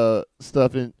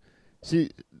stuff, and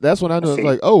that's when I knew it was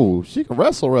like, oh, she can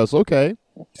wrestle. Okay.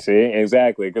 See,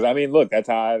 exactly. Because I mean, look, that's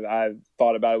how I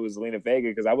thought about it with Zelina Vega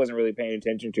because I wasn't really paying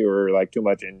attention to her like too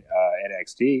much in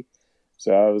NXT.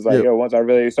 So I was like, yo, once I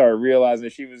really started realizing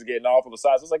that she was getting off on the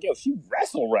sides, I was like, yo, she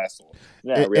wrestle.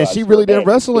 And she really didn't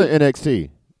wrestle in NXT.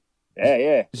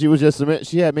 Yeah. She was just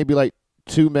she had maybe like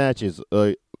 2 matches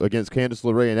against Candice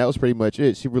LeRae, and that was pretty much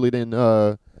it. She really didn't,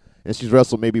 and she's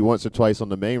wrestled maybe once or twice on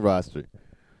the main roster.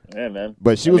 Yeah, man.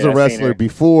 But she was a wrestler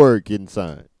before getting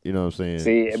signed. You know what I'm saying?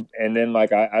 See, and then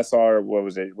like I saw her. What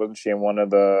was it? Wasn't she in one of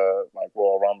the like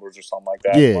Royal Rumbles or something like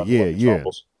that?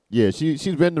 Yeah.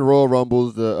 She's been in the Royal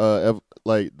Rumbles,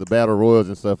 like the Battle Royals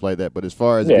and stuff like that. But as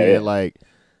far as being like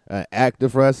an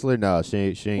active wrestler, no, she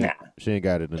ain't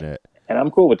got it in that. And I'm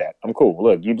cool with that. I'm cool.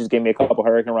 Look, you just give me a couple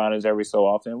Hurricane Ranas every so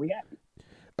often, and we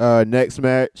happy. Next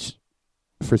match,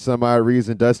 for some odd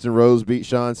reason, Dustin Rhodes beat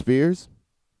Shawn Spears.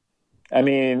 I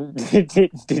mean,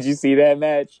 did you see that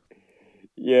match?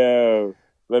 Yo,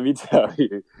 let me tell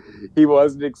you, he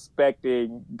wasn't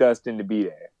expecting Dustin to be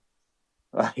there.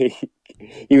 Like,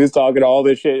 he was talking all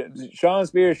this shit. Shawn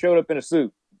Spears showed up in a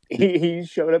suit. He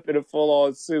showed up in a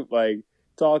full-on suit, like,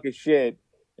 talking shit,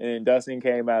 and Dustin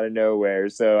came out of nowhere.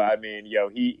 So, I mean, yo,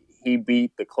 he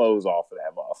beat the clothes off of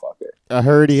that motherfucker. I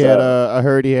heard he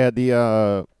had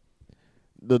the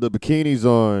bikinis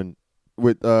on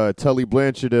with Tully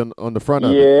Blanchard on the front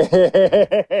of it.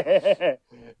 Yeah.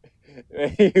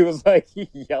 He was like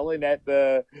yelling at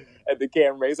the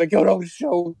camera. He's like, "Yo, don't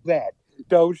show that,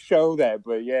 don't show that."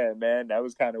 But yeah, man, that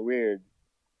was kind of weird.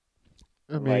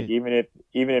 I Like mean,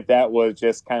 even if that was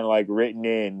just kind of like written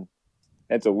in,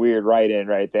 that's a weird write-in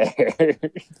right there.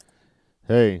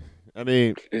 hey, I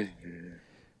mean,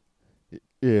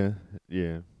 yeah,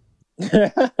 yeah,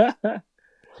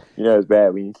 It's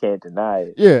bad when you can't deny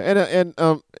it. yeah, and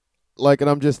I'm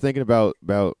just thinking about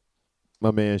my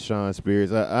man Sean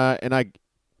Spears. I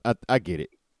get it.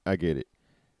 I get it.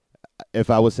 If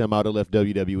I was him, I'd have left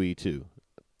WWE too.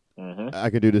 Mm-hmm. I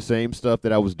could do the same stuff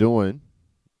that I was doing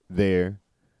there,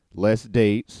 less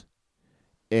dates,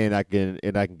 and I can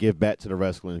give back to the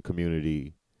wrestling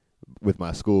community with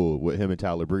my school with him and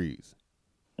Tyler Breeze.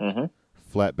 Mm-hmm.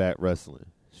 Flatback Wrestling.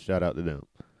 Shout out to them.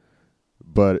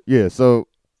 But yeah, so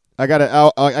I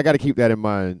gotta keep that in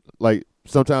mind. Like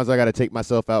sometimes I gotta take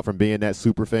myself out from being that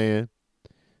super fan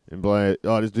and be like,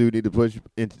 oh, this dude need to push,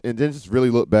 and then just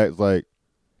really look back like,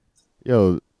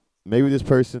 yo, maybe this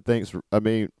person thinks. I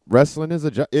mean, wrestling is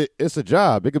a job. It's a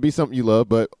job. It could be something you love,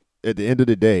 but at the end of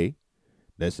the day,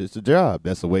 that's just a job.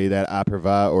 That's the way that I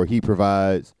provide or he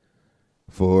provides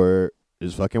for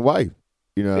his fucking wife.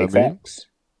 You know Big what I mean? facts.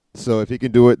 So if he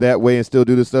can do it that way and still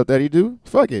do the stuff that he do,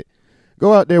 fuck it.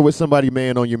 Go out there with somebody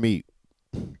man on your meat.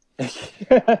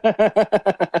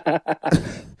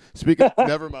 Speaking,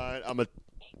 never mind.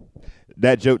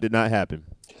 That joke did not happen.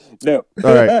 No.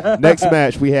 All right. Next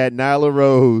match, we had Nyla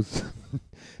Rose,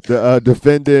 the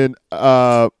defending,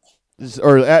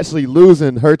 or actually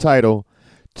losing her title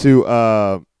to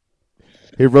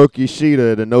Hiroki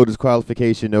Shida, the no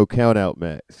disqualification, no count out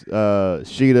match.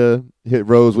 Shida hit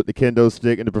Rose with the kendo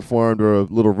stick and performed a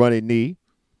little running knee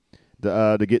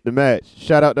to get the match.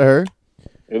 Shout out to her.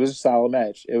 It was a solid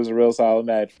match. It was a real solid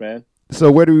match, man.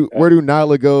 So where do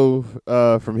Nyla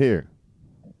go from here?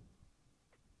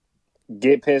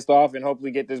 Get pissed off and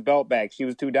hopefully get this belt back. She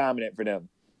was too dominant for them.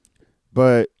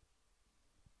 But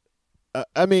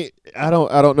I mean, I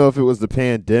don't know if it was the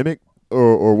pandemic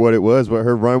or what it was, but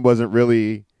her run wasn't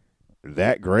really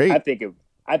that great. I think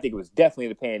it was definitely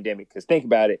the pandemic because think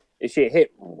about it. It shit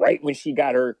hit right when she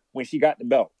got the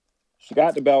belt. She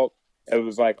got the belt. It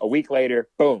was like a week later,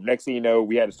 boom. Next thing you know,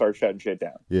 we had to start shutting shit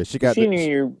down. Yeah, she got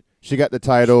the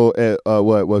title at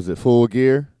what was it, Full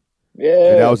Gear?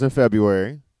 Yeah, and that was in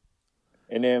February.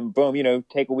 And then boom,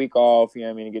 take a week off. You know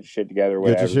what I mean, get your shit together. Or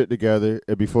whatever. Get your shit together,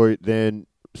 and before then,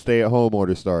 stay at home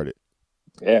order started.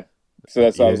 Yeah. So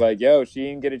that's why I was like, yo, she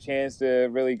didn't get a chance to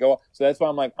really go. So that's why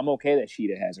I'm like, I'm okay that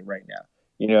Shida has it right now.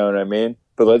 You know what I mean?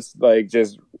 But let's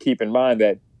just keep in mind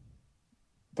that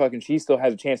fucking she still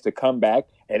has a chance to come back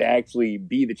and actually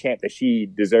be the champ that she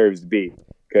deserves to be.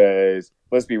 Because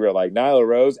let's be real, like Nyla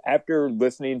Rose, after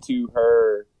listening to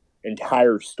her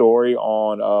entire story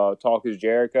on Talk is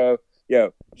Jericho,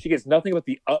 she gets nothing but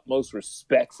the utmost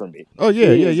respect from me. Oh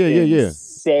yeah, yeah.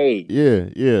 Insane. Yeah.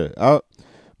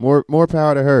 More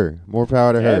power to her. More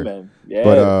power to her. Man. Yeah.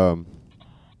 But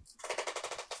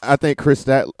I think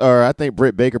I think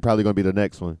Britt Baker probably gonna be the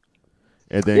next one,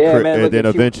 and then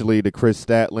eventually the Chris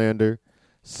Statlander.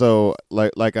 So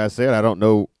like I said, I don't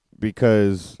know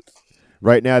because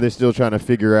right now they're still trying to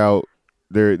figure out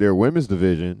their women's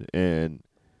division and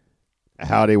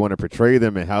how they want to portray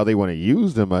them and how they want to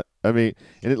use them. I mean,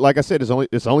 and like I said,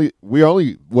 we're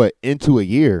only into a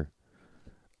year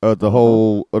of the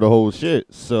whole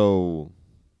shit. So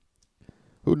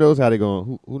who knows how they're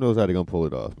going? Who knows how they're gonna pull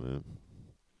it off, man?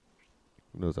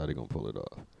 Who knows how they're gonna pull it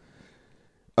off?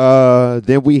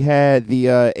 Then we had the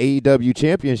AEW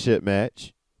Championship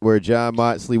match where Jon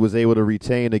Moxley was able to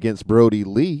retain against Brody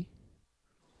Lee.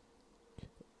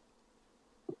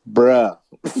 Bruh.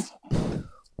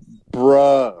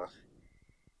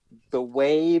 The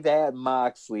way that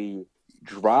Moxley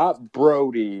dropped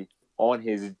Brody on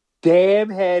his damn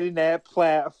head in that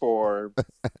platform,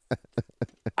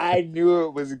 I knew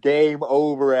it was game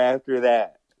over after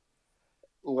that.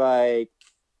 Like,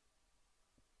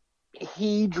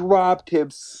 he dropped him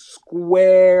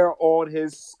square on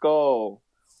his skull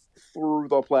through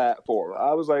the platform.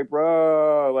 I was like,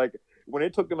 bro, like, when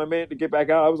it took them a minute to get back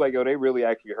out, I was like, yo, they really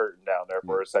actually hurting down there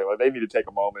for a second. Like, they need to take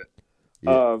a moment.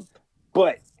 Yeah.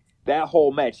 But that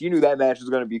whole match, you knew that match was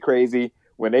going to be crazy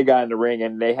when they got in the ring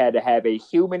and they had to have a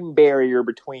human barrier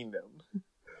between them.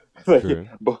 Like,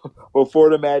 before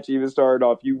the match even started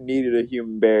off, you needed a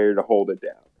human barrier to hold it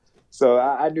down. So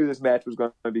I knew this match was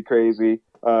going to be crazy.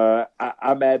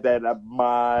 I'm mad that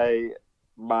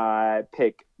my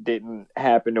pick didn't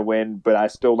happen to win, but I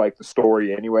still like the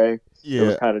story anyway. Yeah. It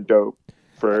was kind of dope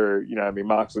for,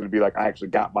 Moxley to be like, I actually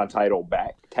got my title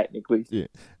back, technically. Yeah.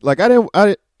 Like, I didn't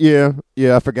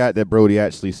Yeah. I forgot that Brody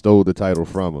actually stole the title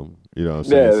from him. You know what I'm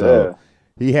saying? So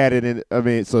he had it in. I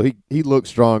mean, so he looked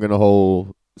strong in the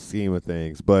whole scheme of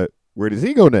things. But where does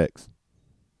he go next?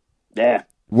 Yeah.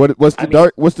 What's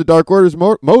the Dark Order's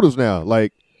motives now?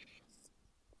 Like,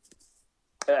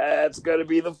 that's gonna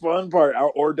be the fun part.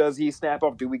 Or does he snap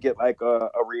up? Do we get like a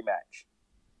rematch?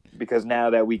 Because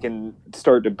now that we can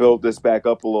start to build this back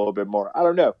up a little bit more, I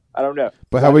don't know.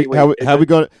 But how we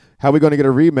gonna get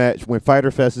a rematch when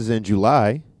Fyter Fest is in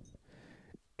July,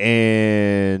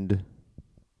 and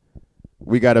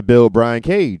we got to build Brian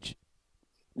Cage?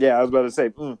 Yeah, I was about to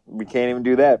say we can't even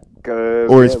do that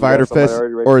because or is Fyter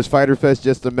Fest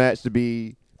just a match to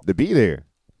be there?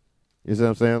 You see what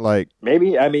I'm saying? Like,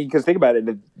 maybe. I mean, because think about it.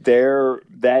 It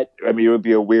would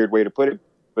be a weird way to put it,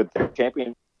 but their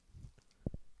championship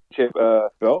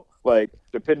belt, like,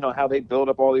 depending on how they build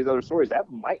up all these other stories, that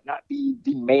might not be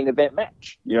the main event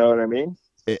match. You know what I mean?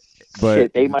 They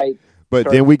might.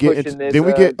 But then we get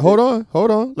hold on.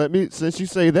 Since you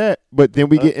say that, but then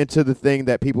we get into the thing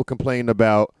that people complain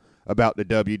about the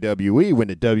WWE when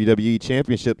the WWE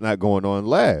Championship's not going on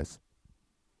last.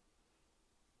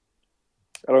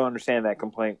 I don't understand that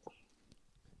complaint.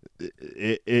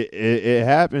 It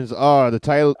happens. The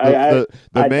title, the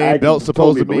main belt's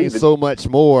supposed to mean so much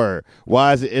more.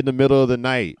 Why is it in the middle of the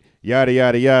night? Yada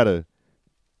yada yada.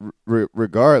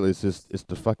 Regardless, it's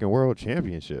the fucking world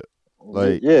championship.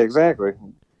 Like, yeah, exactly.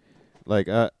 Like,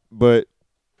 but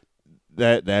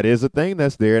that is a thing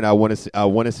that's there, and I want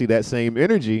to see that same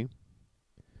energy.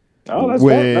 Oh, that's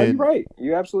fine. No, you're right.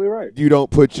 You're absolutely right. You don't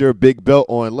put your big belt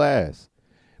on last.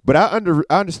 But I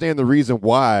understand the reason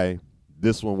why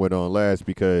this one went on last,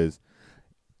 because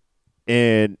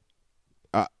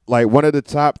like one of the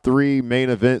top 3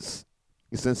 main events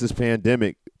since this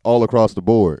pandemic all across the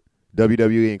board,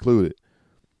 WWE included.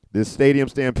 This Stadium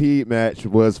Stampede match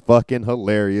was fucking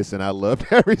hilarious, and I loved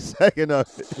every second of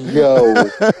it. Yo,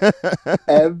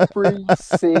 every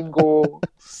single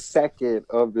second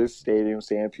of this Stadium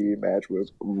Stampede match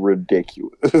was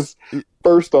ridiculous.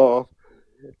 First off,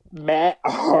 Matt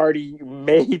Hardy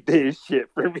made this shit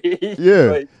for me.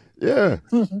 Yeah, yeah.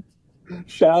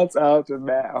 Shouts out to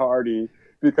Matt Hardy,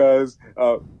 because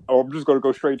I'm just going to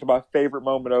go straight to my favorite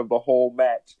moment of the whole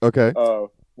match. Okay.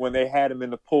 When they had him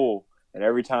in the pool, and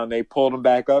every time they pulled him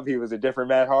back up, he was a different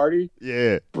Matt Hardy.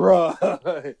 Yeah.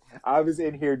 Bruh, I was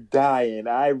in here dying.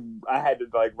 I had to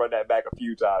like run that back a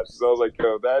few times. So I was like,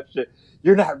 yo, that shit,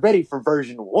 you're not ready for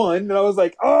version 1. And I was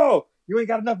like, oh, you ain't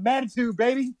got enough attitude,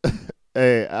 baby.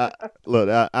 Hey, I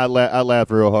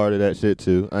laughed real hard at that shit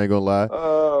too. I ain't gonna lie.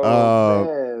 Oh,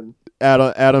 man.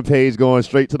 Adam Page going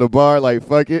straight to the bar like,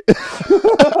 fuck it.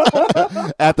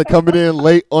 After coming in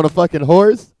late on a fucking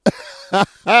horse.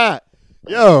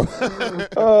 Yo.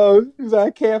 Oh, he's like,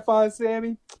 I can't find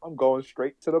Sammy. I'm going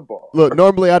straight to the bar. Look,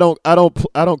 normally I don't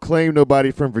claim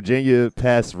nobody from Virginia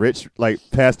past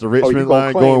the Richmond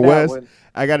line going west. One.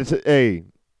 I got to hey,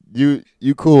 you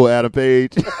cool, Adam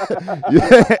Page.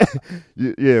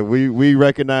 Yeah, we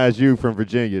recognize you from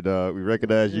Virginia, dog. We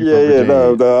recognize you from Virginia.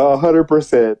 Yeah, no,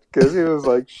 100%. Because he was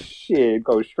like, shit,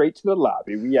 go straight to the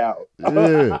lobby. We out.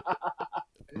 Yeah.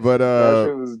 But that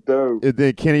shit was dope. And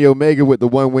then Kenny Omega with the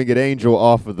one-winged angel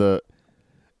off of into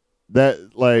that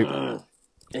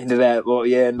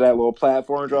little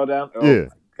platform drawdown. Oh, yeah. My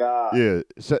God. Yeah.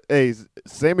 So, hey,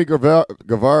 Sammy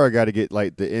Guevara got to get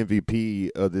like the MVP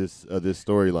of this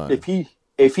storyline.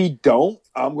 If he don't,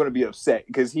 I'm gonna be upset,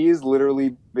 because he has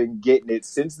literally been getting it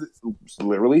since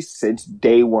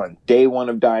day one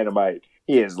of Dynamite.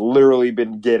 He has literally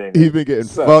been getting. He's been getting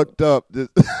fucked up the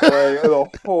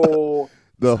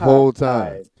whole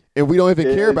time. And we don't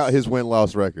even care about his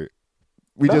win-loss record.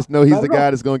 We just know he's the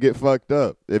guy that's gonna get fucked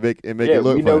up. It make it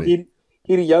look funny. Know he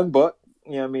the young buck.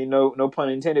 You know what I mean? No pun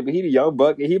intended, but he the young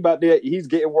buck, and he's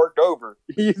getting worked over.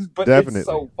 Definitely. It's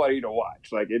so funny to watch.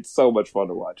 Like, it's so much fun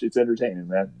to watch. It's entertaining,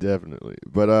 man. Definitely.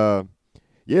 But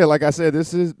yeah, like I said,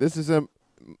 this is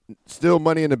still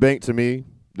Money in the Bank to me.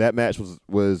 That match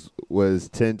was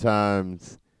 10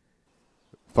 times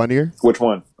funnier. Which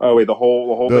one? Oh wait, the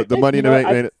whole the Money in the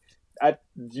Bank.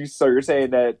 So you're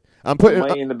saying that I'm putting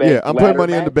Money in the Bank? Yeah, I'm putting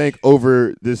Money in the Bank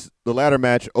over the ladder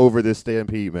match over this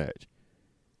Stampede match.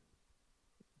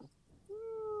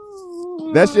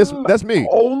 That's me.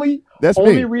 Only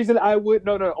reason I would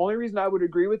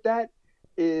agree with that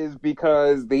is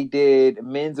because they did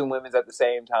men's and women's at the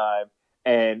same time,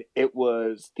 and it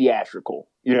was theatrical.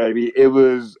 You know what I mean? It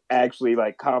was actually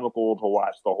like comical to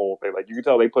watch the whole thing. Like, you could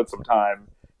tell they put some time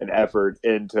and effort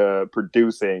into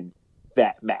producing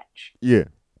that match. Yeah.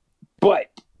 But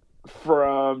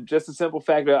from just the simple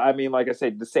fact that, I mean, like I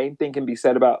said, the same thing can be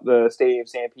said about the Stadium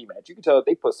Stampede match. You can tell that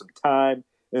they put some time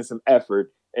and some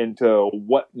effort into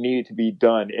what needed to be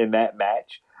done in that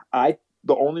match.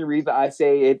 The only reason I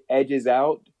say it edges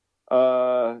out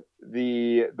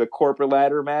the corporate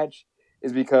ladder match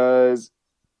is because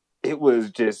it was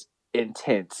just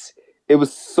intense. It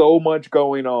was so much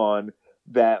going on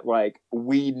that like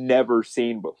we never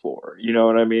seen before. You know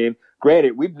what I mean?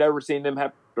 Granted, we've never seen them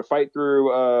have to fight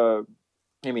through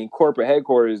corporate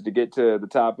headquarters to get to the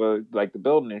top of like the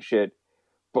building and shit.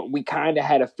 But we kind of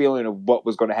had a feeling of what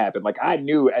was going to happen. Like I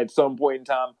knew at some point in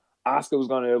time, Oscar was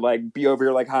going to like be over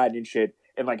here like hiding and shit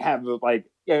and like have like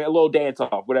a little dance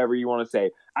off, whatever you want to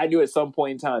say. I knew at some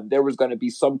point in time there was going to be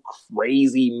some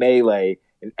crazy melee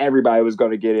and everybody was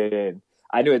going to get it in.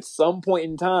 I knew at some point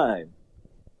in time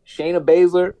Shayna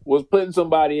Baszler was putting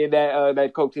somebody in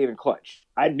that cocaine and clutch.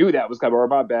 I knew that was coming. Or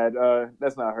my bad,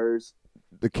 that's not hers.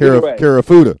 The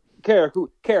Karafuda.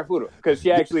 Karafuda, because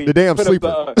she actually the damn put sleeper.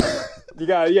 Up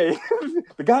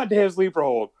the goddamn sleeper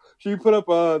hold. She put up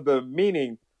the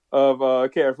meaning of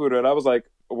Karafuda, and I was like,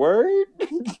 word.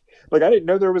 Like I didn't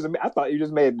know there was I thought you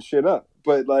just made shit up,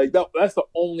 but like that's the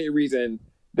only reason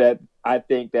that I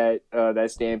think that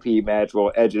that Stampede match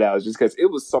will edge it out is just because it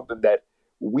was something that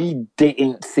we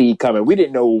didn't see coming. We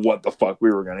didn't know what the fuck we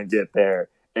were gonna get there,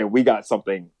 and we got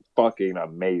something fucking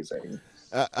amazing.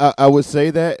 I would say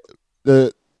that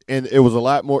and it was a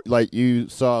lot more like you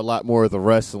saw a lot more of the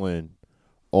wrestling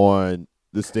on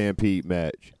the Stampede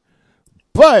match.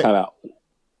 But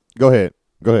go ahead.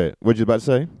 What you about to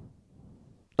say?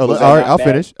 Oh, all right, I'll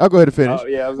finish. I'll go ahead and finish. Oh,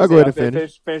 yeah, I'll go ahead and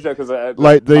finish. Finish up because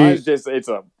like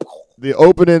the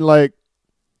opening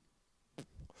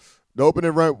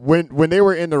run when they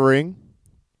were in the ring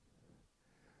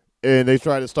and they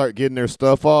tried to start getting their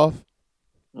stuff off.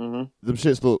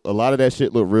 Mm-hmm. A lot of that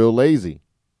shit looked real lazy.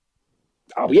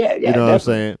 Oh yeah, you know what I'm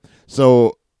saying?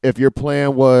 So if your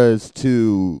plan was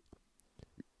to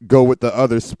go with the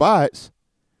other spots,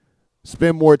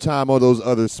 spend more time on those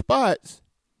other spots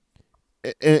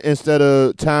instead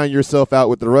of tying yourself out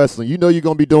with the wrestling. You know you're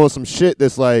gonna be doing some shit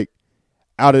that's like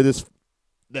out of this.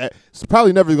 That's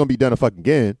probably never gonna be done a fucking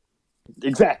again.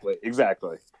 Exactly.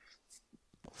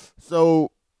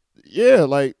 So yeah,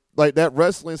 like that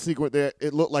wrestling sequence there,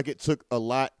 it looked like it took a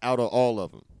lot out of all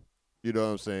of them. You know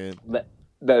what I'm saying?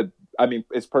 I mean,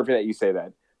 it's perfect that you say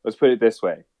that. Let's put it this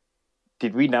way.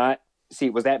 Did we not see,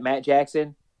 was that Matt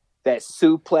Jackson that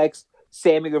suplex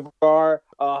Sammy Guevara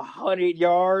 100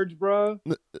 yards, bro?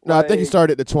 No, I think he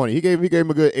started at the 20. He gave him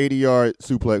a good 80-yard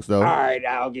suplex, though. All right,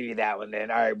 I'll give you that one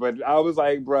then. All right, but I was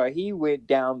like, bro, he went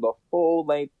down the full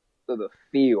length of the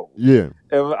field. Yeah.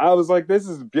 And I was like, this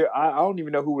is, I don't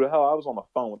even know who the hell I was on the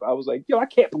phone with. I was like, yo, I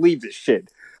can't believe this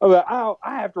shit. I was like,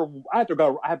 I have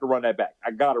to run that back.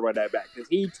 I got to run that back because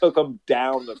he took him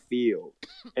down the field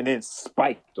and then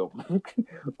spiked him. I'm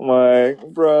like,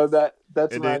 bro,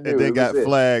 that's what I knew. And then got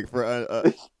flagged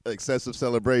for excessive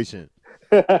celebration.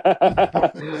 Like,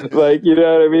 you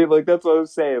know what I mean? Like, that's what I'm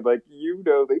saying. Like, you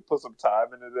know, they put some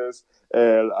time into this,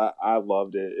 and I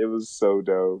loved it. It was so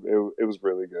dope. It was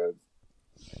really good.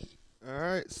 All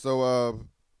right, so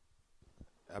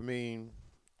I mean,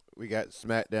 we got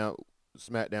SmackDown.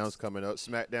 SmackDown's coming up.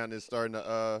 SmackDown is starting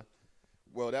to.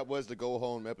 Well, that was the go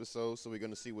home episode, so we're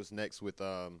gonna see what's next with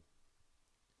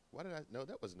Why did I? No,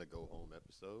 that wasn't a go home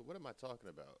episode. What am I talking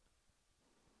about?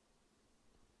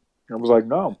 I was like,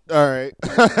 no. All right.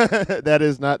 That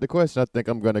is not the question. I think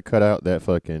I'm going to cut out that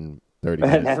fucking 30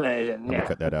 minutes. I'm going to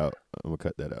cut that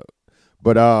out.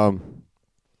 But,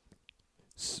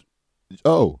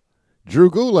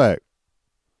 Drew Gulak.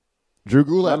 Drew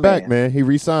Gulak back, man. He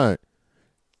re-signed.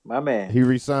 My man. He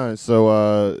re-signed.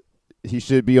 So, he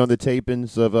should be on the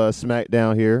tapings of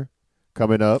SmackDown here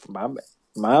coming up. My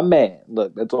man.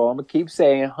 Look, that's all I'm going to keep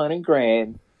saying. 100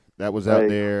 grand. That was out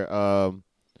there.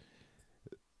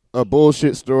 A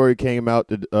bullshit story came out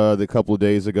the couple of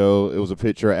days ago. It was a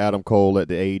picture of Adam Cole at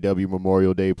the AEW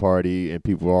Memorial Day party, and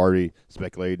people were already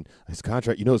speculating his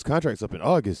contract. You know, his contract's up in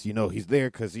August. You know, he's there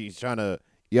because he's trying to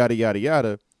yada, yada,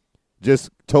 yada. Just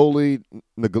totally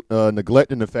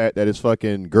neglecting the fact that his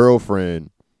fucking girlfriend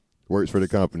works for the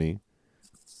company.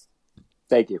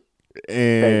 Thank you.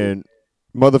 And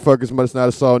motherfuckers must not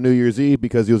have saw New Year's Eve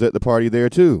because he was at the party there,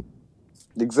 too.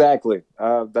 Exactly.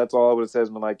 That's all I would have said.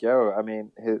 I'm like, yo, I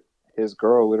mean, his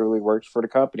girl literally works for the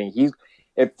company.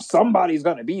 If somebody's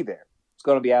gonna be there, it's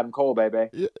gonna be Adam Cole, baby.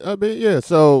 Yeah, I mean, yeah.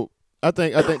 So I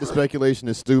think the speculation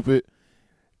is stupid.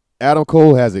 Adam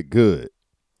Cole has it good,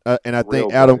 and I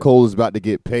think Adam Cole is about to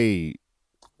get paid,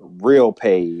 real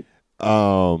paid.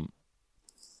 And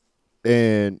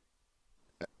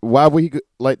why would he go,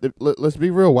 let's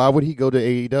be real? Why would he go to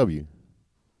AEW?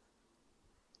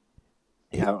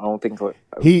 I don't think I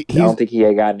don't think he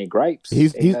ain't got any gripes.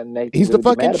 He's the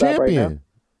fucking champion. Right,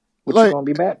 what you gonna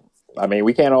be mad? I mean,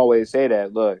 we can't always say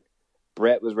that. Look,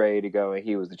 Brett was ready to go and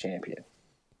he was the champion.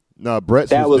 No, Brett.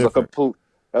 That was a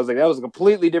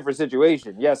completely different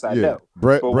situation. Yes, I know.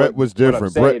 Brett was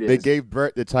different. They gave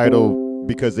Brett the title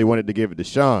because they wanted to give it to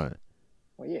Shawn.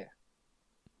 Well, yeah.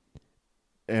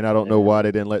 And I don't know why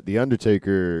they didn't let the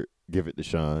Undertaker give it to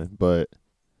Shawn, but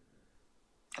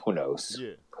who knows?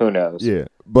 Yeah. Who knows? Yeah,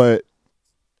 but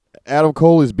Adam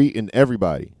Cole is beating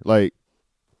everybody. Like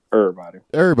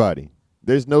everybody.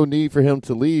 There's no need for him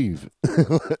to leave.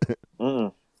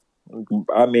 I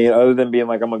mean, other than being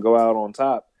like, I'm gonna go out on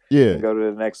top. Yeah, and go to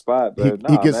the next spot. But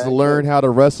he gets to learn how to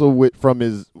wrestle from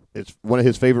it's one of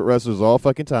his favorite wrestlers all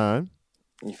fucking time.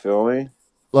 You feel me?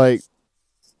 Like,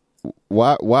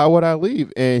 why would I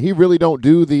leave? And he really don't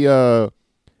do the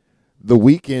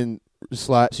weekend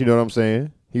slots. You know what I'm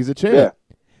saying? He's a champ.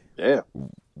 Yeah.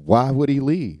 Why would he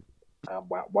leave?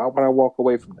 Why would I walk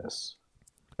away from this?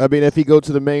 I mean, if he go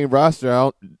to the main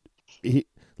roster,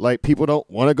 people don't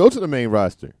want to go to the main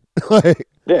roster.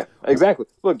 Yeah, exactly.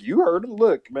 Look, you heard him.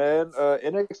 Look, man,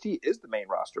 NXT is the main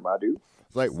roster, my dude.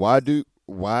 Like, why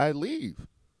leave?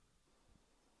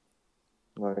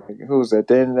 Like, who's that?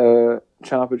 Then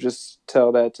Ciampa just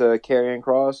tell that to Karrion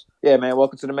Kross, yeah, man,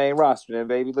 welcome to the main roster, then,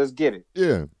 baby. Let's get it.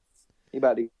 Yeah. He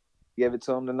about to give it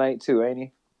to him tonight, too, ain't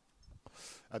he?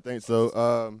 I think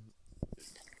so.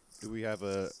 Do we have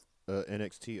a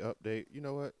NXT update? You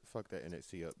know what? Fuck that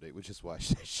NXT update. We just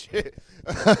watched that shit.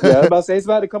 Yeah, I was about to say it's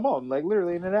about to come on, like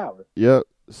literally in an hour. Yep.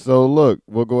 So look,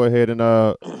 we'll go ahead and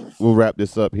we'll wrap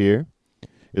this up here.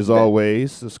 As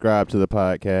always, subscribe to the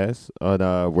podcast on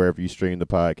wherever you stream the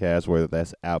podcast, whether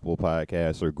that's Apple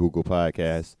Podcasts or Google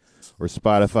Podcasts or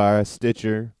Spotify,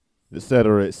 Stitcher,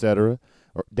 etc., etc.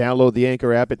 Or download the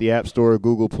Anchor app at the App Store or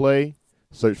Google Play.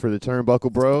 Search for the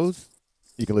Turnbuckle Bros.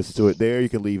 You can listen to it there. You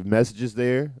can leave messages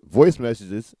there, voice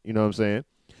messages. You know what I'm saying?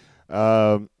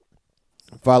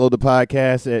 Follow the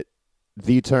podcast at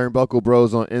The Turnbuckle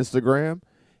Bros on Instagram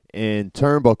and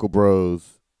Turnbuckle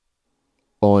Bros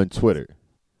on Twitter.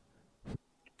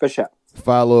 For sure.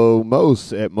 Follow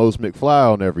Most at Most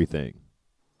McFly on everything.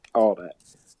 All that.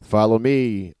 Follow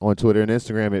me on Twitter and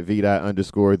Instagram at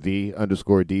V._the_DJ.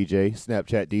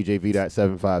 Snapchat DJ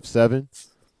V.757.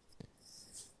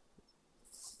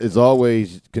 As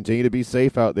always, continue to be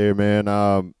safe out there, man.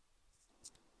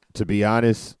 To be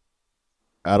honest,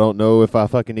 I don't know if I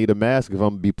fucking need a mask if I'm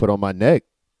going to be put on my neck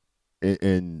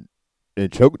and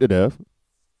choked to death.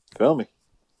 Feel me.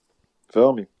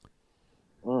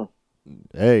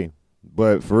 Hey,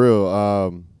 but for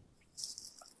real,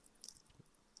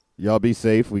 y'all be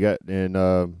safe. We'll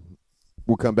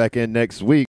come back in next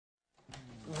week.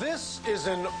 This is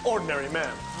an ordinary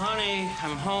man. Honey,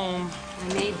 I'm home.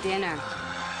 I made dinner.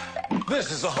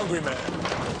 This is a hungry man.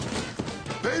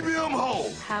 Baby, I'm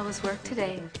home. How was work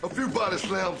today? A few body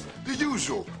slams, the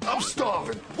usual. I'm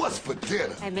starving. What's for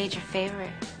dinner? I made your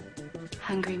favorite.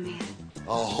 Hungry man.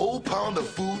 A whole pound of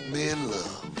food men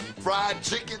love. Fried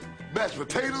chicken, mashed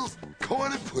potatoes,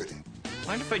 corn and pudding.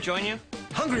 Mind if I join you?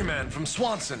 Hungry man from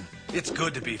Swanson. It's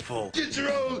good to be full. Get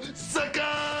your own sucker!